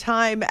your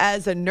time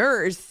as a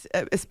nurse,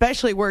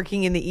 especially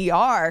working in the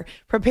ER,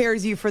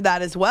 prepares you for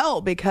that as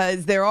well,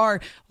 because there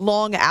are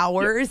long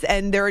hours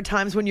and there are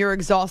times when you're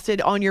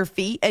exhausted on your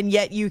feet, and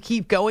yet you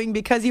keep going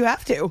because you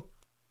have to.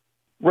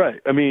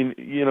 Right. I mean,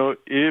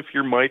 if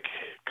your mic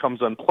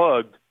comes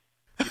unplugged,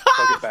 You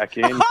plug it back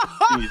in.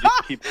 And you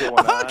just keep going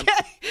on. Okay.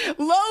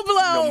 Low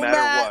blow, No matter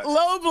Matt. what.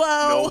 Low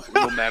blow.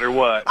 No matter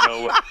what.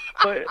 No,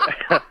 but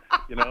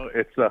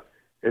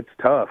it's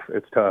tough.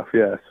 It's tough.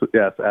 Yes,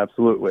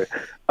 absolutely.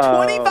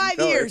 25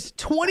 years.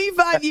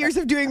 25 years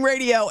of doing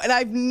radio, and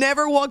I've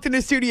never walked in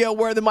a studio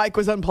where the mic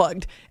was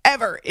unplugged,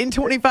 ever, in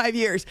 25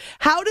 years.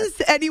 How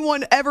does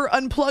anyone ever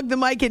unplug the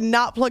mic and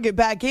not plug it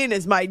back in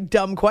is my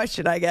dumb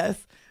question, I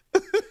guess.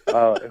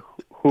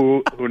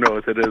 Who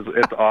knows?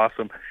 It's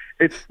awesome.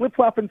 It's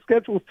flip-flopping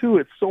schedules, too.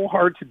 It's so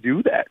hard to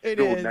do that. It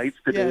Go is. nights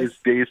to Yes.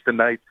 days to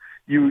nights.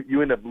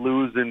 You end up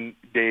losing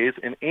days.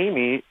 And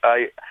Amy,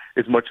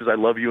 as much as I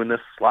love you in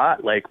this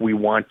slot, like we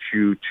want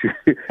you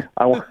to,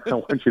 I want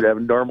you to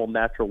have normal,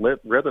 natural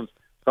rhythms.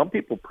 Some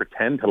people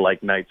pretend to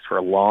like nights for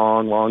a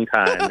long, long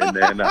time, and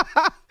then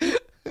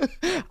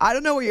I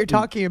don't know what you're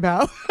talking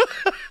about.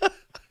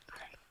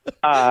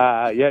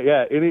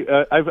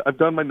 I've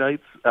done my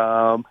nights,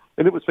 and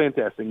it was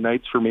fantastic.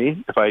 Nights for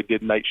me. If I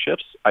did night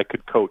shifts, I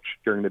could coach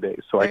during the day.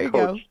 So There I you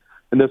coached,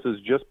 go. and this is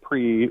just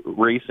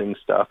pre-racing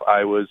stuff.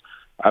 I was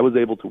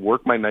able to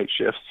work my night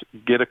shifts,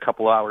 get a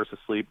couple hours of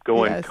sleep,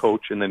 go Yes. and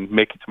coach, and then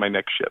make it to my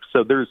next shift.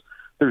 So there's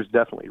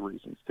definitely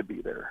reasons to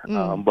be there.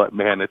 But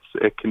man,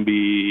 it can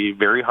be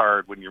very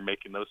hard when you're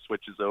making those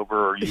switches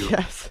over, or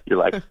you're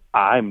like,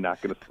 I'm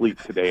not going to sleep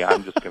today.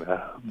 I'm just going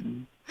to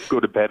go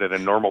to bed at a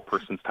normal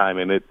person's time,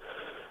 and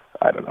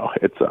I don't know.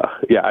 It's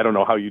I don't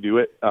know how you do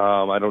it.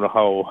 I don't know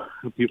how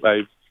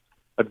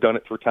I've done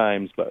it for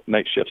times, but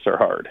night shifts are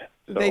hard.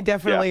 So, They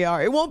definitely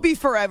are. It won't be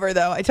forever,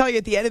 though. I tell you,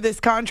 at the end of this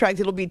contract,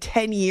 it'll be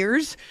 10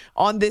 years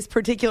on this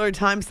particular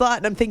time slot,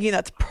 and I'm thinking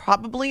that's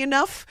probably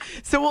enough.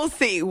 So we'll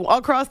see.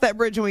 I'll cross that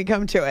bridge when we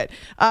come to it.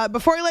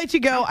 Before I let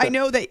you go, I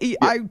know that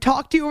I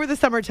talked to you over the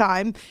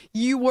summertime.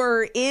 You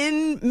were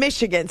in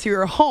Michigan, so you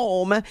were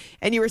home,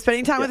 and you were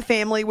spending time with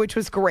family, which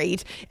was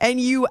great. And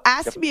you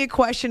asked me a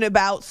question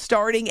about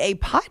starting a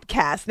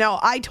podcast. Now,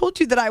 I told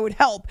you that I would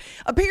help.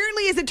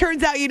 Apparently, as it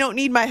turns out, you don't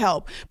need my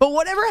help. But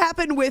whatever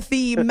happened with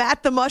the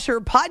Matt the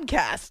Musher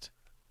podcast?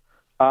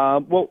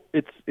 Well,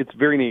 it's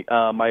very neat.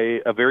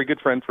 A very good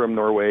friend from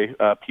Norway,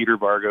 Peter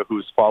Varga,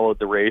 who's followed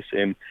the race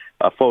and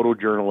a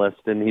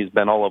photojournalist, and he's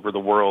been all over the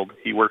world.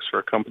 He works for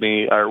a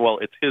company,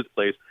 it's his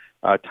place,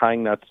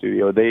 Tying Knot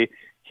Studio.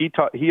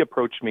 He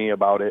approached me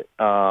about it.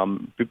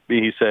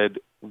 He said,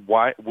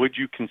 "Why would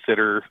you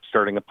consider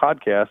starting a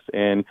podcast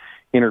and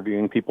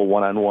interviewing people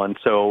one-on-one?"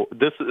 So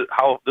this is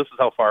how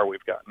far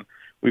we've gotten.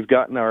 We've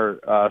gotten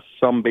our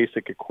some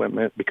basic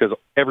equipment, because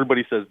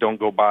everybody says don't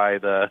go buy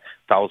the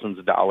thousands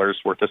of dollars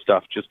worth of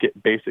stuff, just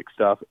get basic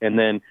stuff. And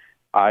then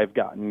I've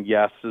gotten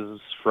yeses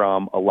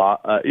from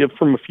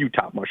from a few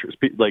top mushers,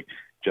 like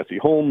Jesse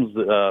Holmes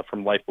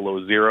from Life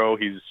Below Zero.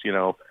 He's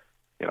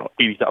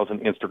 80,000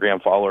 Instagram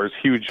followers,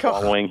 huge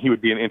following. He would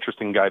be an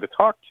interesting guy to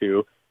talk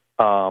to.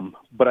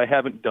 But I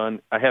haven't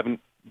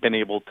been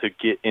able to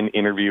get an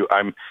interview.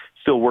 I'm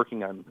still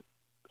working on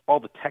all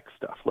the tech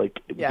stuff,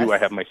 like do I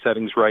have my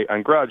settings right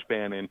on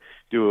GarageBand, and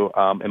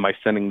am I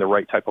sending the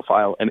right type of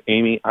file? And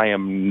Amy,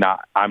 I'm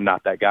not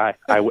that guy.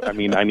 I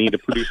mean, I need a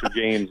producer,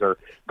 James or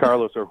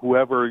Carlos or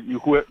whoever,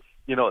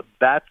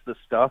 that's the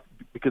stuff,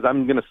 because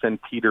I'm going to send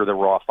Peter the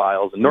raw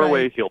files in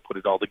Norway. Right. He'll put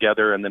it all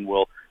together, and then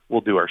we'll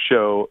do our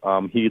show.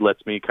 He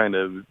lets me kind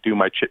of do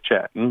my chit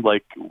chat, and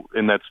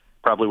that's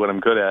probably what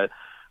I'm good at.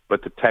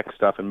 But the tech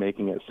stuff and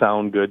making it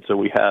sound good so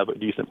we have a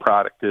decent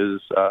product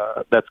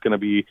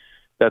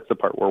that's the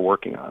part we're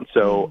working on.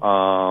 So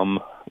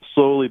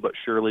slowly but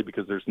surely,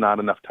 because there's not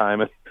enough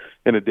time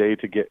in a day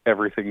to get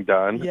everything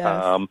done.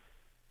 Yes.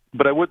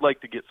 But I would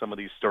like to get some of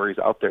these stories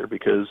out there,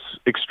 because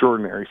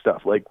extraordinary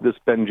stuff, like this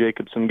Ben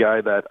Jacobson guy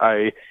that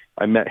I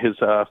met his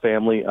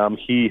family.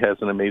 He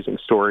has an amazing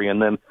story.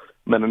 And then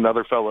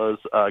another fellow's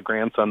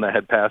grandson that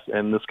had passed,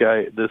 and his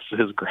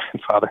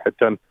grandfather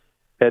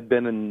had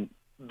been in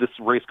this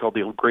race called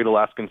the Great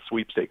Alaskan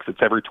Sweepstakes.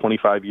 It's every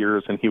 25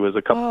 years, and he was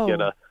a couple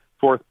get a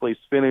fourth place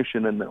finish,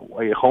 and then the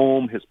way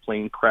home, his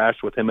plane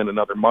crashed with him and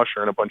another musher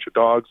and a bunch of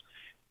dogs.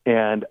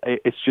 And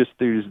it's just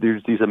there's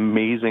these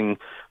amazing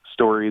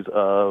stories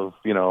of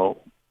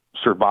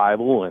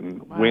survival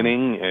and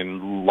winning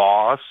and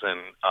loss,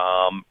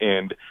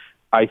 and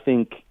I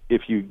think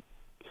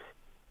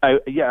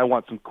I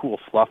want some cool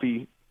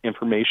fluffy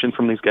information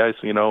from these guys.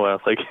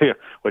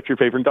 What's your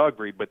favorite dog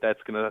breed? But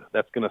that's gonna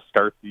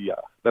start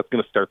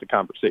the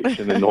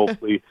conversation, and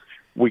hopefully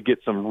we get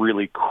some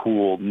really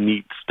cool,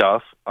 neat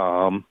stuff.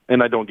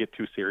 And I don't get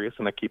too serious,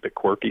 and I keep it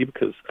quirky,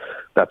 because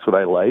that's what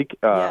I like.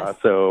 Yes.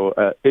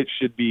 So it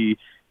should be,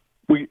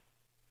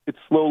 it's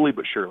slowly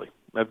but surely.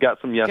 I've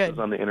got some yeses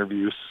on the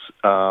interviews.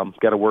 Got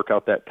to work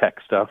out that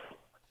tech stuff,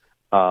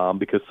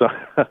 because,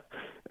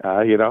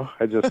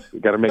 I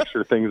just got to make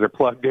sure things are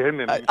plugged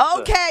in. And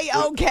Okay.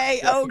 Oh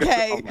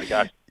my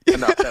gosh.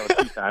 Enough. That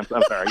was 2 times.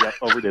 I'm sorry. Yeah,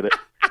 overdid it.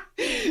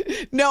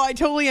 No, I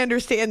totally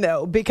understand,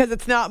 though, because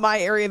it's not my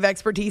area of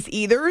expertise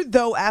either,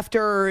 though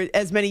after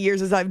as many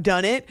years as I've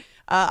done it,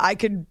 I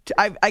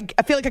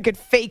feel like I could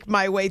fake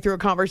my way through a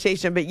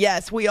conversation. But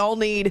yes, we all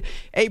need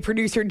a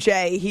producer,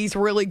 Jay. He's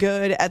really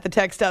good at the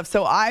tech stuff.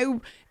 So I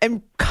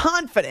am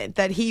confident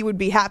that he would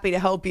be happy to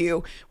help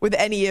you with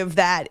any of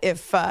that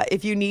if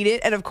you need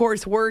it. And of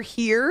course, we're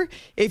here.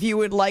 If you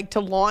would like to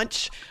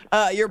launch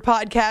your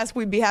podcast,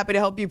 we'd be happy to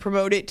help you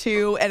promote it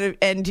too.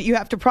 And you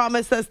have to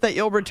promise us that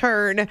you'll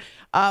return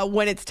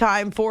when it's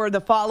time for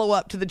the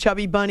follow-up to the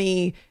Chubby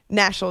Bunny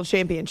National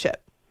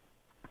Championship.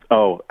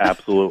 Oh,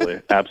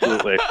 absolutely.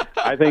 Absolutely.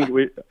 I think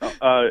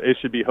it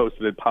should be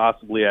hosted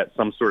possibly at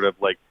some sort of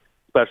like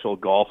special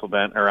golf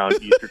event around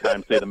Easter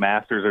time, say the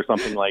Masters or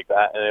something like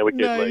that. And we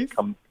could like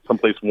come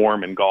someplace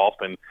warm and golf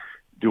and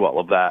do all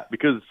of that.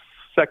 Because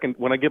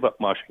when I give up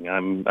mushing,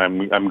 I'm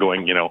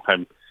going,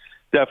 I'm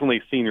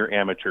definitely senior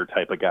amateur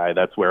type of guy.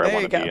 That's where I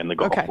want to be in the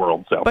golf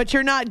world. So, but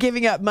you're not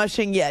giving up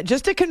mushing yet.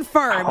 Just to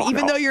confirm,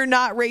 even though you're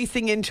not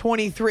racing in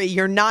 23,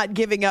 you're not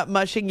giving up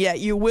mushing yet.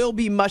 You will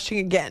be mushing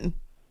again.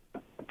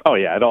 Oh,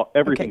 yeah.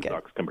 Everything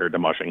sucks compared to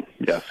mushing.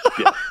 Yes,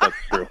 that's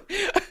true.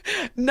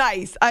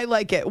 Nice. I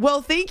like it.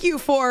 Well, thank you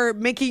for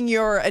making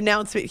your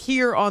announcement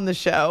here on the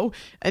show.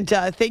 And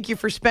thank you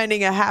for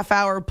spending a half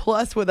hour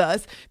plus with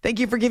us.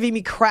 Thank you for giving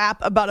me crap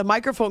about a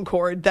microphone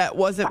cord that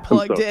wasn't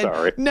plugged in.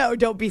 Sorry. No,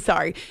 don't be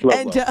sorry.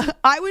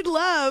 I would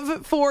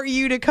love for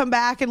you to come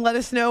back and let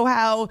us know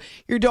how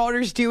your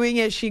daughter's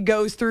doing as she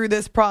goes through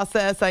this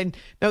process. I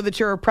know that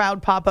you're a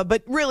proud papa,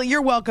 but really,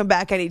 you're welcome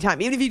back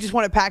anytime, even if you just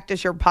want to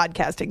practice your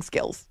podcasting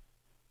skills.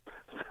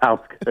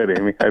 Sounds good,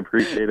 Amy. I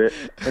appreciate it.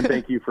 And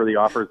thank you for the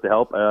offers to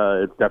help.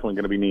 It's definitely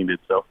going to be needed.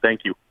 So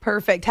thank you.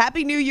 Perfect.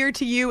 Happy New Year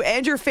to you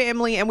and your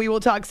family. And we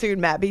will talk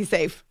soon, Matt. Be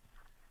safe.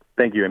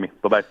 Thank you, Amy.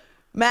 Bye-bye.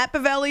 Matt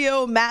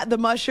Pavelio, Matt the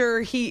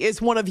Musher, he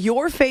is one of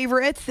your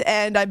favorites,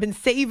 and I've been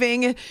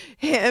saving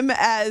him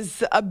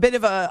as a bit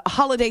of a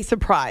holiday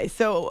surprise.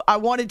 So I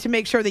wanted to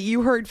make sure that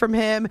you heard from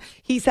him.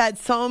 He's had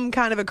some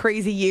kind of a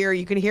crazy year.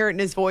 You can hear it in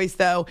his voice,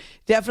 though.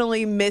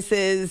 Definitely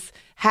misses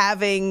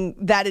having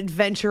that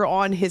adventure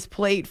on his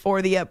plate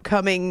for the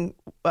upcoming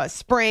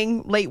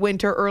spring, late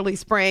winter, early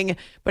spring.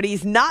 But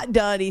he's not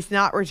done. He's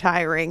not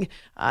retiring.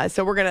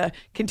 So we're going to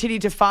continue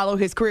to follow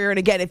his career. And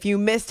again, if you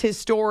missed his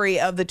story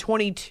of the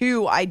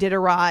 22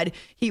 Iditarod,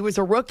 he was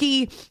a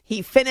rookie.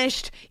 He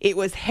finished. It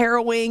was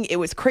harrowing. It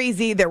was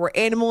crazy. There were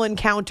animal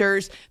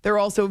encounters. There are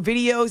also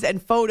videos and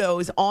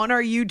photos on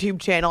our YouTube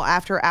channel,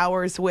 After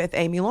Hours with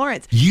Amy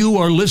Lawrence. You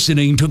are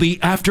listening to the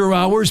After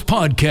Hours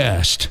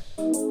podcast.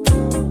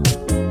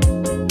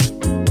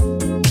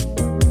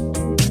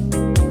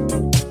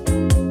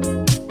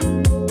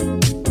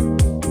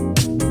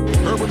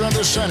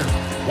 Under center.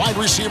 Wide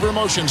receiver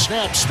motion.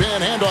 Snap,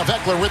 spin, handoff.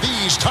 Eckler with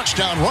ease.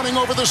 Touchdown running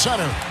over the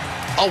center.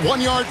 A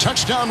 1-yard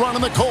touchdown run,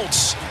 and the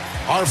Colts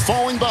are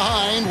falling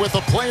behind with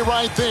a play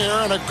right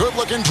there and a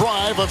good-looking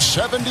drive of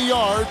 70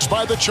 yards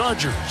by the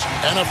Chargers.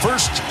 And a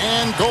first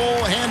and goal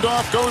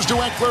handoff goes to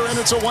Eckler, and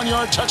it's a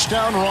 1-yard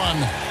touchdown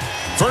run.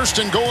 First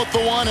and goal at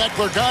the 1.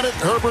 Eckler got it.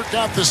 Herbert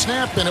got the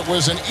snap, and it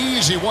was an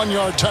easy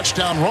 1-yard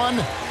touchdown run.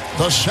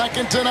 The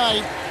second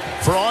tonight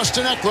for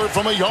Austin Eckler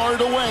from a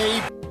yard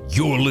away.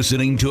 You're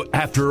listening to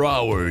After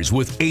Hours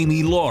with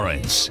Amy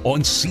Lawrence on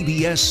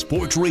CBS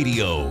Sports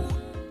Radio.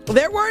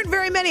 There weren't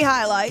very many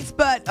highlights,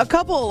 but a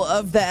couple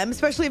of them,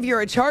 especially if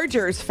you're a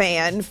Chargers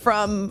fan,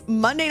 from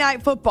Monday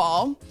Night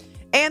Football.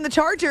 And the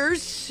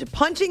Chargers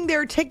punching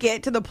their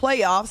ticket to the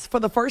playoffs for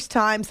the first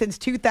time since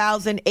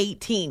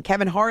 2018.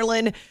 Kevin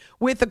Harlan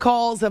with the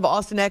calls of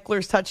Austin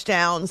Eckler's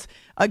touchdowns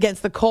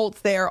against the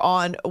Colts there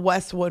on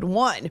Westwood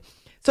One.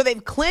 So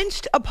they've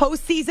clinched a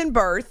postseason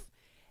berth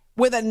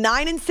with a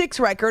 9-6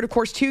 record, of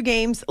course, 2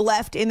 games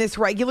left in this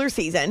regular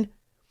season.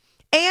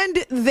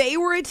 And they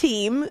were a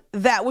team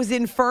that was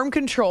in firm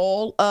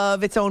control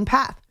of its own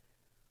path.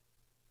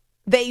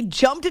 They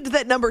jumped into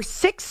that number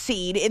 6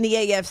 seed in the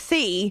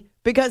AFC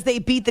because they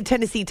beat the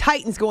Tennessee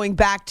Titans going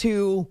back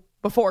to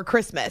before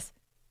Christmas.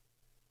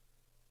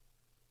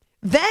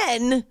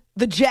 Then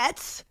the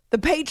Jets, the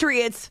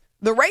Patriots,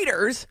 the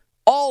Raiders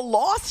all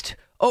lost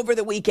over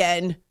the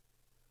weekend,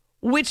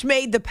 which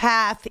made the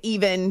path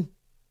even,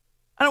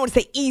 I don't want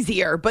to say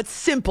easier, but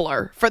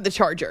simpler for the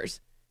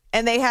Chargers.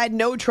 And they had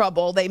no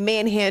trouble. They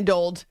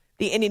manhandled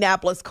the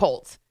Indianapolis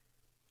Colts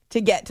to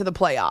get to the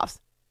playoffs.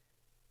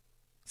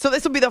 So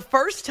this will be the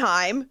first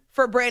time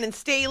for Brandon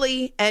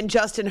Staley and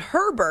Justin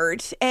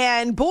Herbert.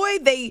 And boy,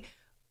 they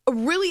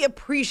really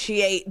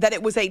appreciate that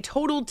it was a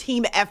total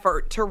team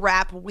effort to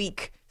wrap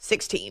week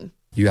 16.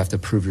 You have to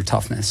prove your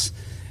toughness.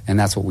 And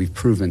that's what we've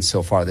proven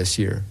so far this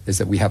year, is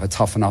that we have a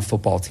tough enough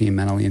football team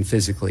mentally and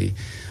physically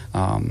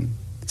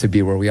to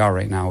be where we are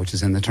right now, which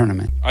is in the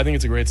tournament. I think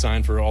it's a great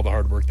sign for all the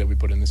hard work that we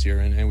put in this year,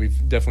 and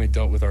we've definitely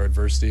dealt with our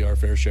adversity, our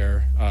fair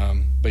share.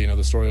 But,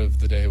 the story of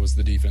the day was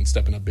the defense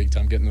stepping up big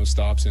time, getting those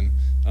stops, and,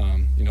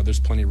 there's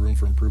plenty of room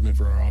for improvement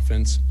for our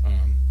offense.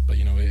 But,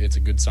 it's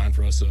a good sign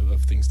for us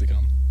of things to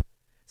come.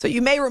 So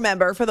you may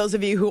remember, for those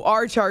of you who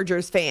are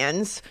Chargers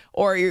fans,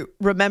 or you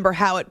remember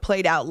how it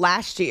played out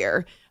last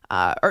year,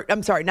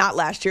 not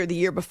last year, the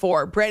year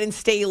before, Brandon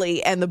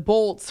Staley and the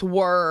Bolts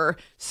were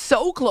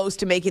so close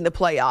to making the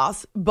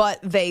playoffs, but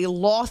they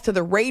lost to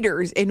the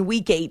Raiders in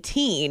Week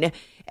 18,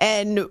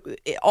 and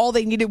all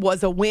they needed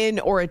was a win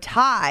or a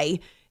tie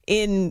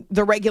in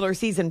the regular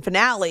season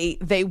finale.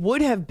 They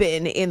would have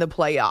been in the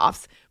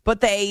playoffs,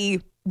 but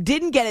they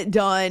didn't get it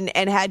done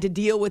and had to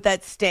deal with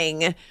that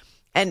sting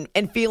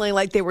and feeling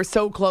like they were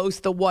so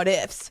close, the what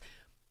ifs.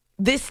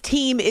 This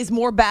team is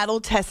more battle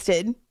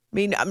tested. I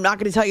mean, I'm not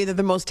going to tell you they're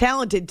the most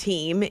talented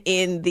team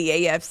in the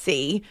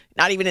AFC,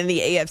 not even in the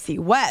AFC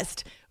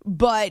West,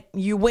 but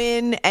you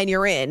win and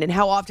you're in. And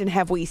how often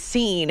have we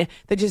seen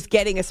that just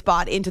getting a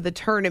spot into the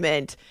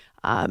tournament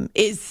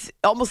is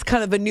almost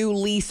kind of a new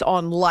lease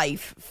on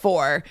life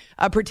for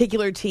a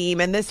particular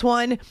team? And this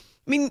one,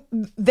 I mean,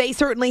 they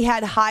certainly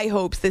had high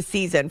hopes this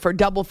season for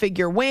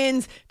double-figure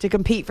wins to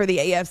compete for the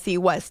AFC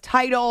West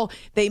title.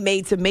 They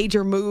made some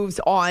major moves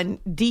on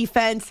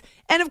defense.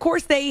 And, of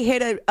course, they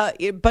hit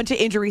a bunch of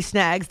injury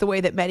snags the way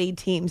that many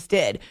teams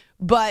did.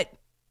 But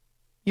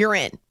you're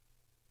in.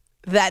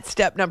 That's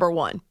step number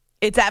one.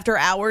 It's After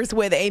Hours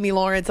with Amy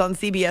Lawrence on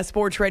CBS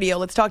Sports Radio.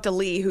 Let's talk to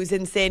Lee, who's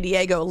in San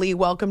Diego. Lee,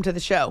 welcome to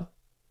the show.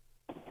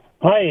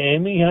 Hi,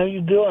 Amy. How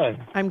you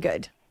doing? I'm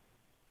good.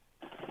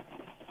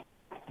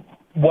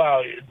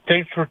 Wow,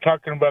 thanks for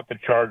talking about the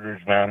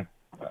Chargers, man.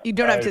 You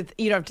don't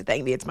have to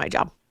thank me. It's my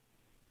job.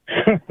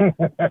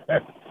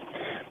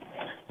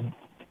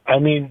 I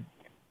mean,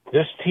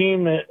 this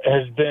team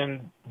has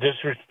been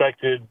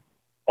disrespected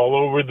all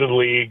over the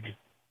league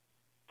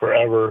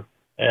forever,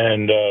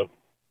 and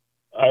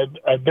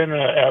I've been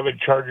an avid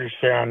Chargers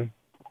fan.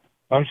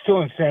 I'm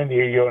still in San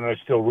Diego, and I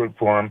still root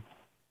for them.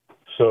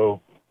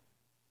 So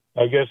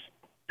I guess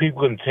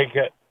people can take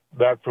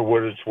that for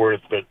what it's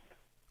worth, but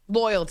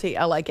loyalty,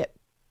 I like it.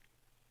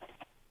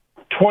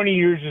 20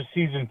 years of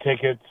season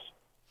tickets.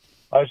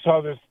 I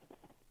saw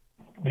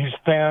these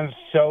fans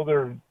sell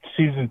their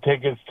season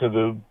tickets to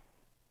the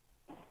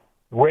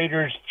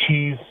Raiders,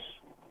 Chiefs,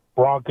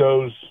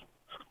 Broncos,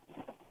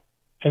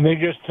 and they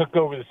just took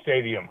over the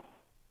stadium.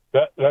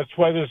 That's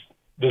why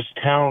this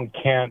town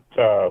can't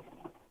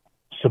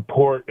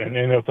support an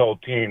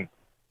NFL team.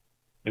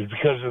 It's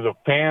because of the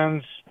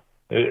fans.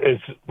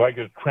 It's like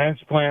a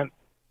transplant.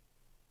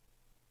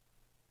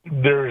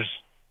 There's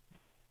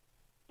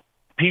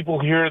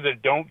people here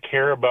that don't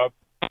care about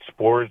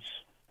sports.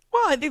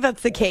 Well, I think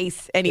that's the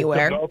case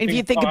anywhere. If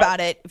you think about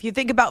it, if you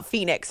think about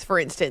Phoenix, for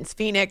instance,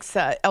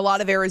 a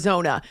lot of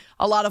Arizona,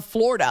 a lot of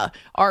Florida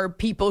are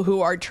people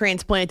who are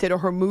transplanted or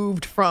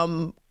removed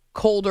from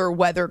colder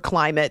weather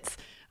climates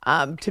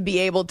to be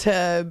able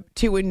to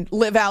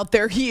live out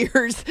their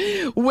years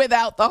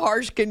without the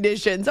harsh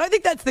conditions. I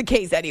think that's the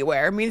case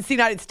anywhere. I mean, it's the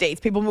United States.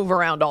 People move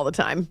around all the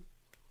time.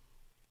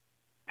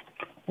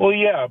 Well,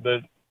 yeah,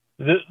 but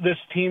this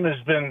team has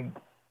been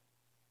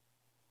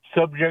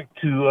subject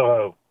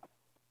to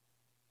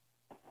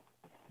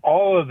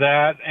all of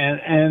that,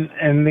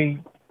 and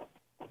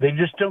they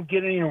just don't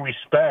get any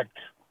respect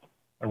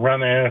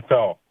around the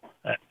NFL.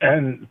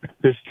 And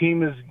this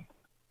team is,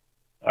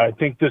 I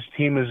think this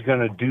team is going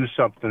to do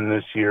something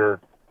this year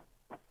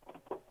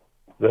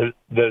that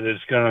is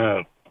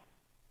going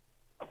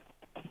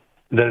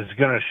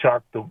to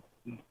shock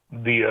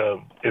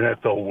the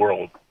NFL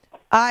world.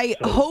 I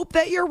hope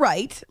that you're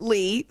right,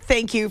 Lee.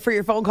 Thank you for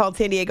your phone call,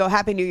 San Diego.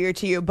 Happy New Year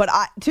to you. But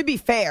to be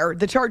fair,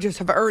 the Chargers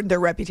have earned their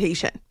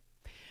reputation.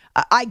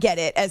 I get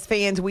it. As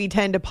fans, we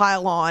tend to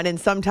pile on, and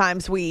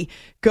sometimes we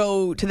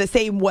go to the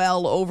same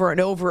well over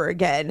and over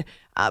again.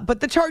 But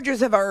the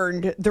Chargers have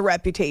earned the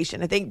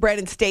reputation. I think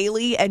Brandon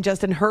Staley and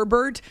Justin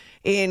Herbert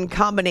in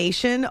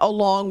combination,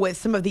 along with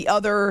some of the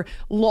other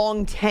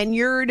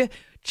long-tenured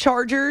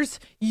Chargers,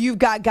 you've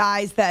got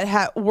guys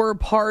that were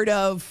part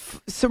of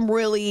some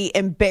really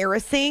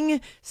embarrassing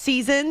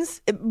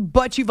seasons,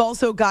 but you've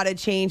also got a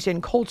change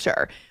in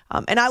culture.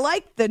 And I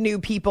like the new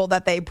people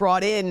that they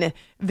brought in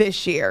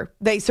this year.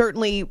 They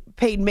certainly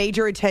paid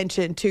major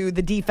attention to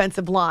the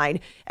defensive line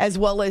as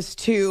well as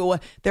to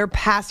their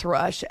pass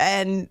rush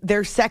and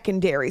their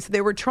secondary. So they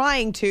were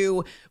trying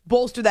to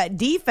bolster that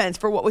defense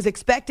for what was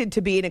expected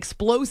to be an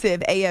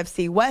explosive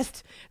AFC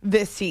West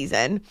this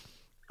season.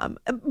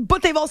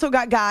 But they've also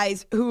got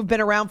guys who have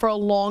been around for a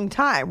long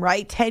time,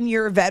 right?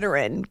 10-year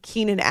veteran,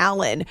 Keenan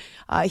Allen.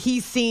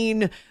 He's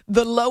seen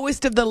the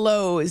lowest of the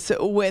lows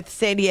with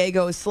San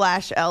Diego /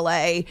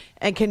 LA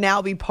and can now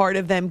be part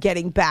of them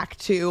getting back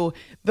to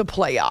the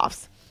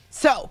playoffs.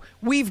 So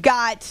we've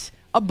got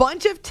a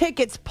bunch of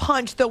tickets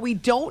punched, though we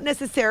don't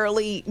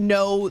necessarily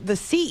know the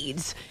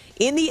seeds.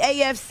 In the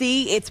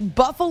AFC, it's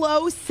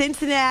Buffalo,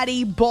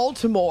 Cincinnati,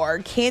 Baltimore,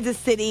 Kansas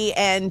City,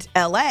 and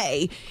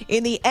LA.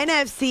 In the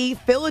NFC,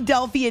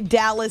 Philadelphia,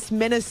 Dallas,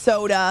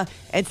 Minnesota,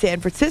 and San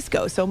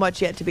Francisco. So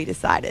much yet to be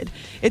decided.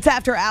 It's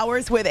After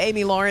Hours with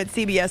Amy Lawrence,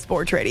 CBS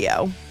Sports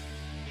Radio.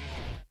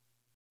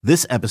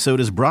 This episode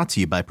is brought to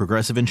you by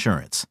Progressive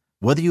Insurance.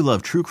 Whether you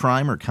love true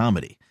crime or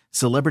comedy,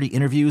 celebrity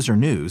interviews or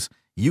news,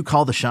 you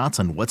call the shots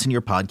on what's in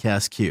your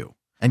podcast queue.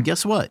 And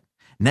guess what?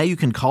 Now you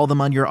can call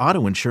them on your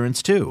auto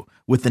insurance too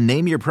with the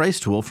Name Your Price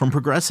tool from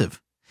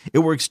Progressive. It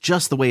works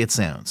just the way it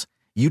sounds.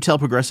 You tell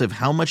Progressive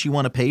how much you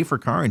want to pay for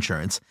car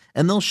insurance,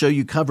 and they'll show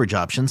you coverage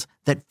options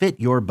that fit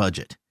your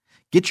budget.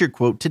 Get your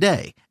quote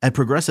today at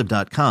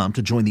Progressive.com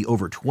to join the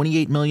over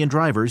 28 million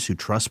drivers who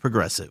trust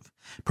Progressive.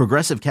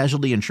 Progressive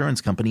Casualty Insurance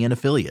Company and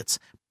Affiliates.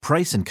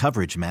 Price and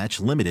coverage match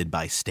limited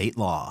by state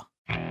law.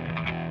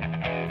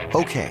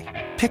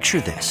 Okay,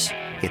 picture this.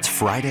 It's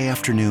Friday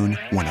afternoon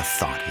when a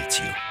thought hits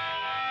you.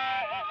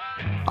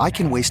 I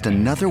can waste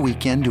another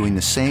weekend doing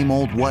the same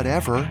old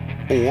whatever,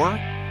 or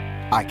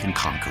I can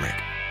conquer it.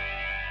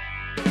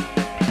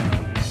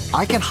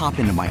 I can hop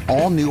into my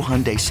all-new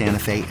Hyundai Santa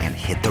Fe and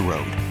hit the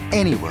road.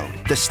 Any road.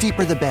 The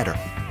steeper, the better.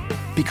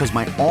 Because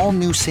my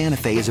all-new Santa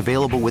Fe is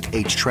available with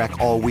H-Track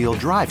all-wheel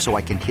drive, so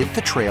I can hit the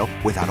trail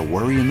without a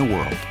worry in the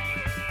world.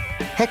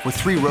 Heck, with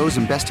 3 rows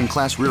and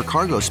best-in-class rear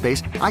cargo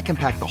space, I can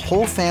pack the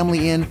whole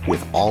family in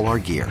with all our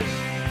gear.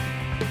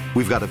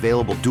 We've got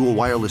available dual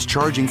wireless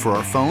charging for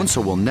our phones,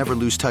 so we'll never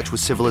lose touch with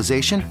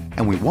civilization,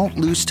 and we won't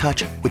lose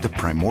touch with the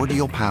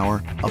primordial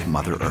power of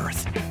Mother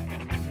Earth.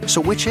 So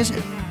which is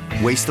it?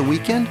 Waste the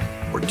weekend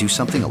or do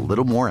something a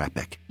little more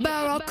epic?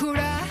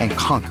 And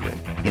conquer it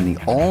in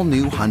the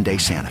all-new Hyundai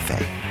Santa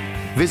Fe.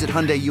 Visit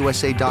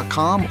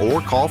HyundaiUSA.com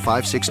or call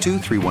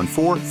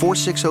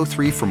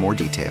 562-314-4603 for more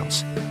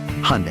details.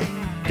 Hyundai,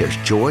 there's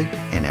joy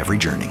in every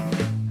journey.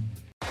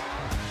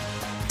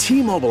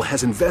 T-Mobile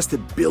has invested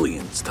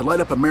billions to light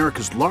up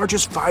America's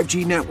largest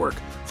 5G network,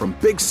 from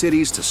big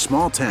cities to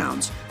small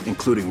towns,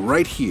 including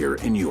right here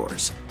in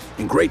yours.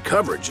 And great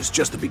coverage is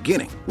just the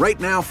beginning. Right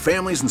now,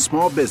 families and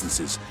small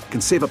businesses can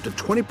save up to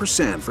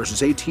 20%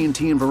 versus AT&T and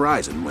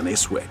Verizon when they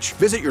switch.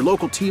 Visit your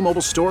local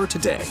T-Mobile store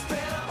today.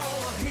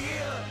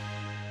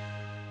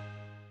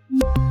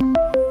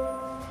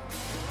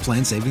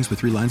 Plan savings with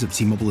 3 lines of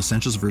T-Mobile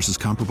Essentials versus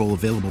comparable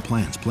available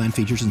plans. Plan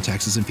features and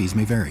taxes and fees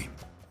may vary.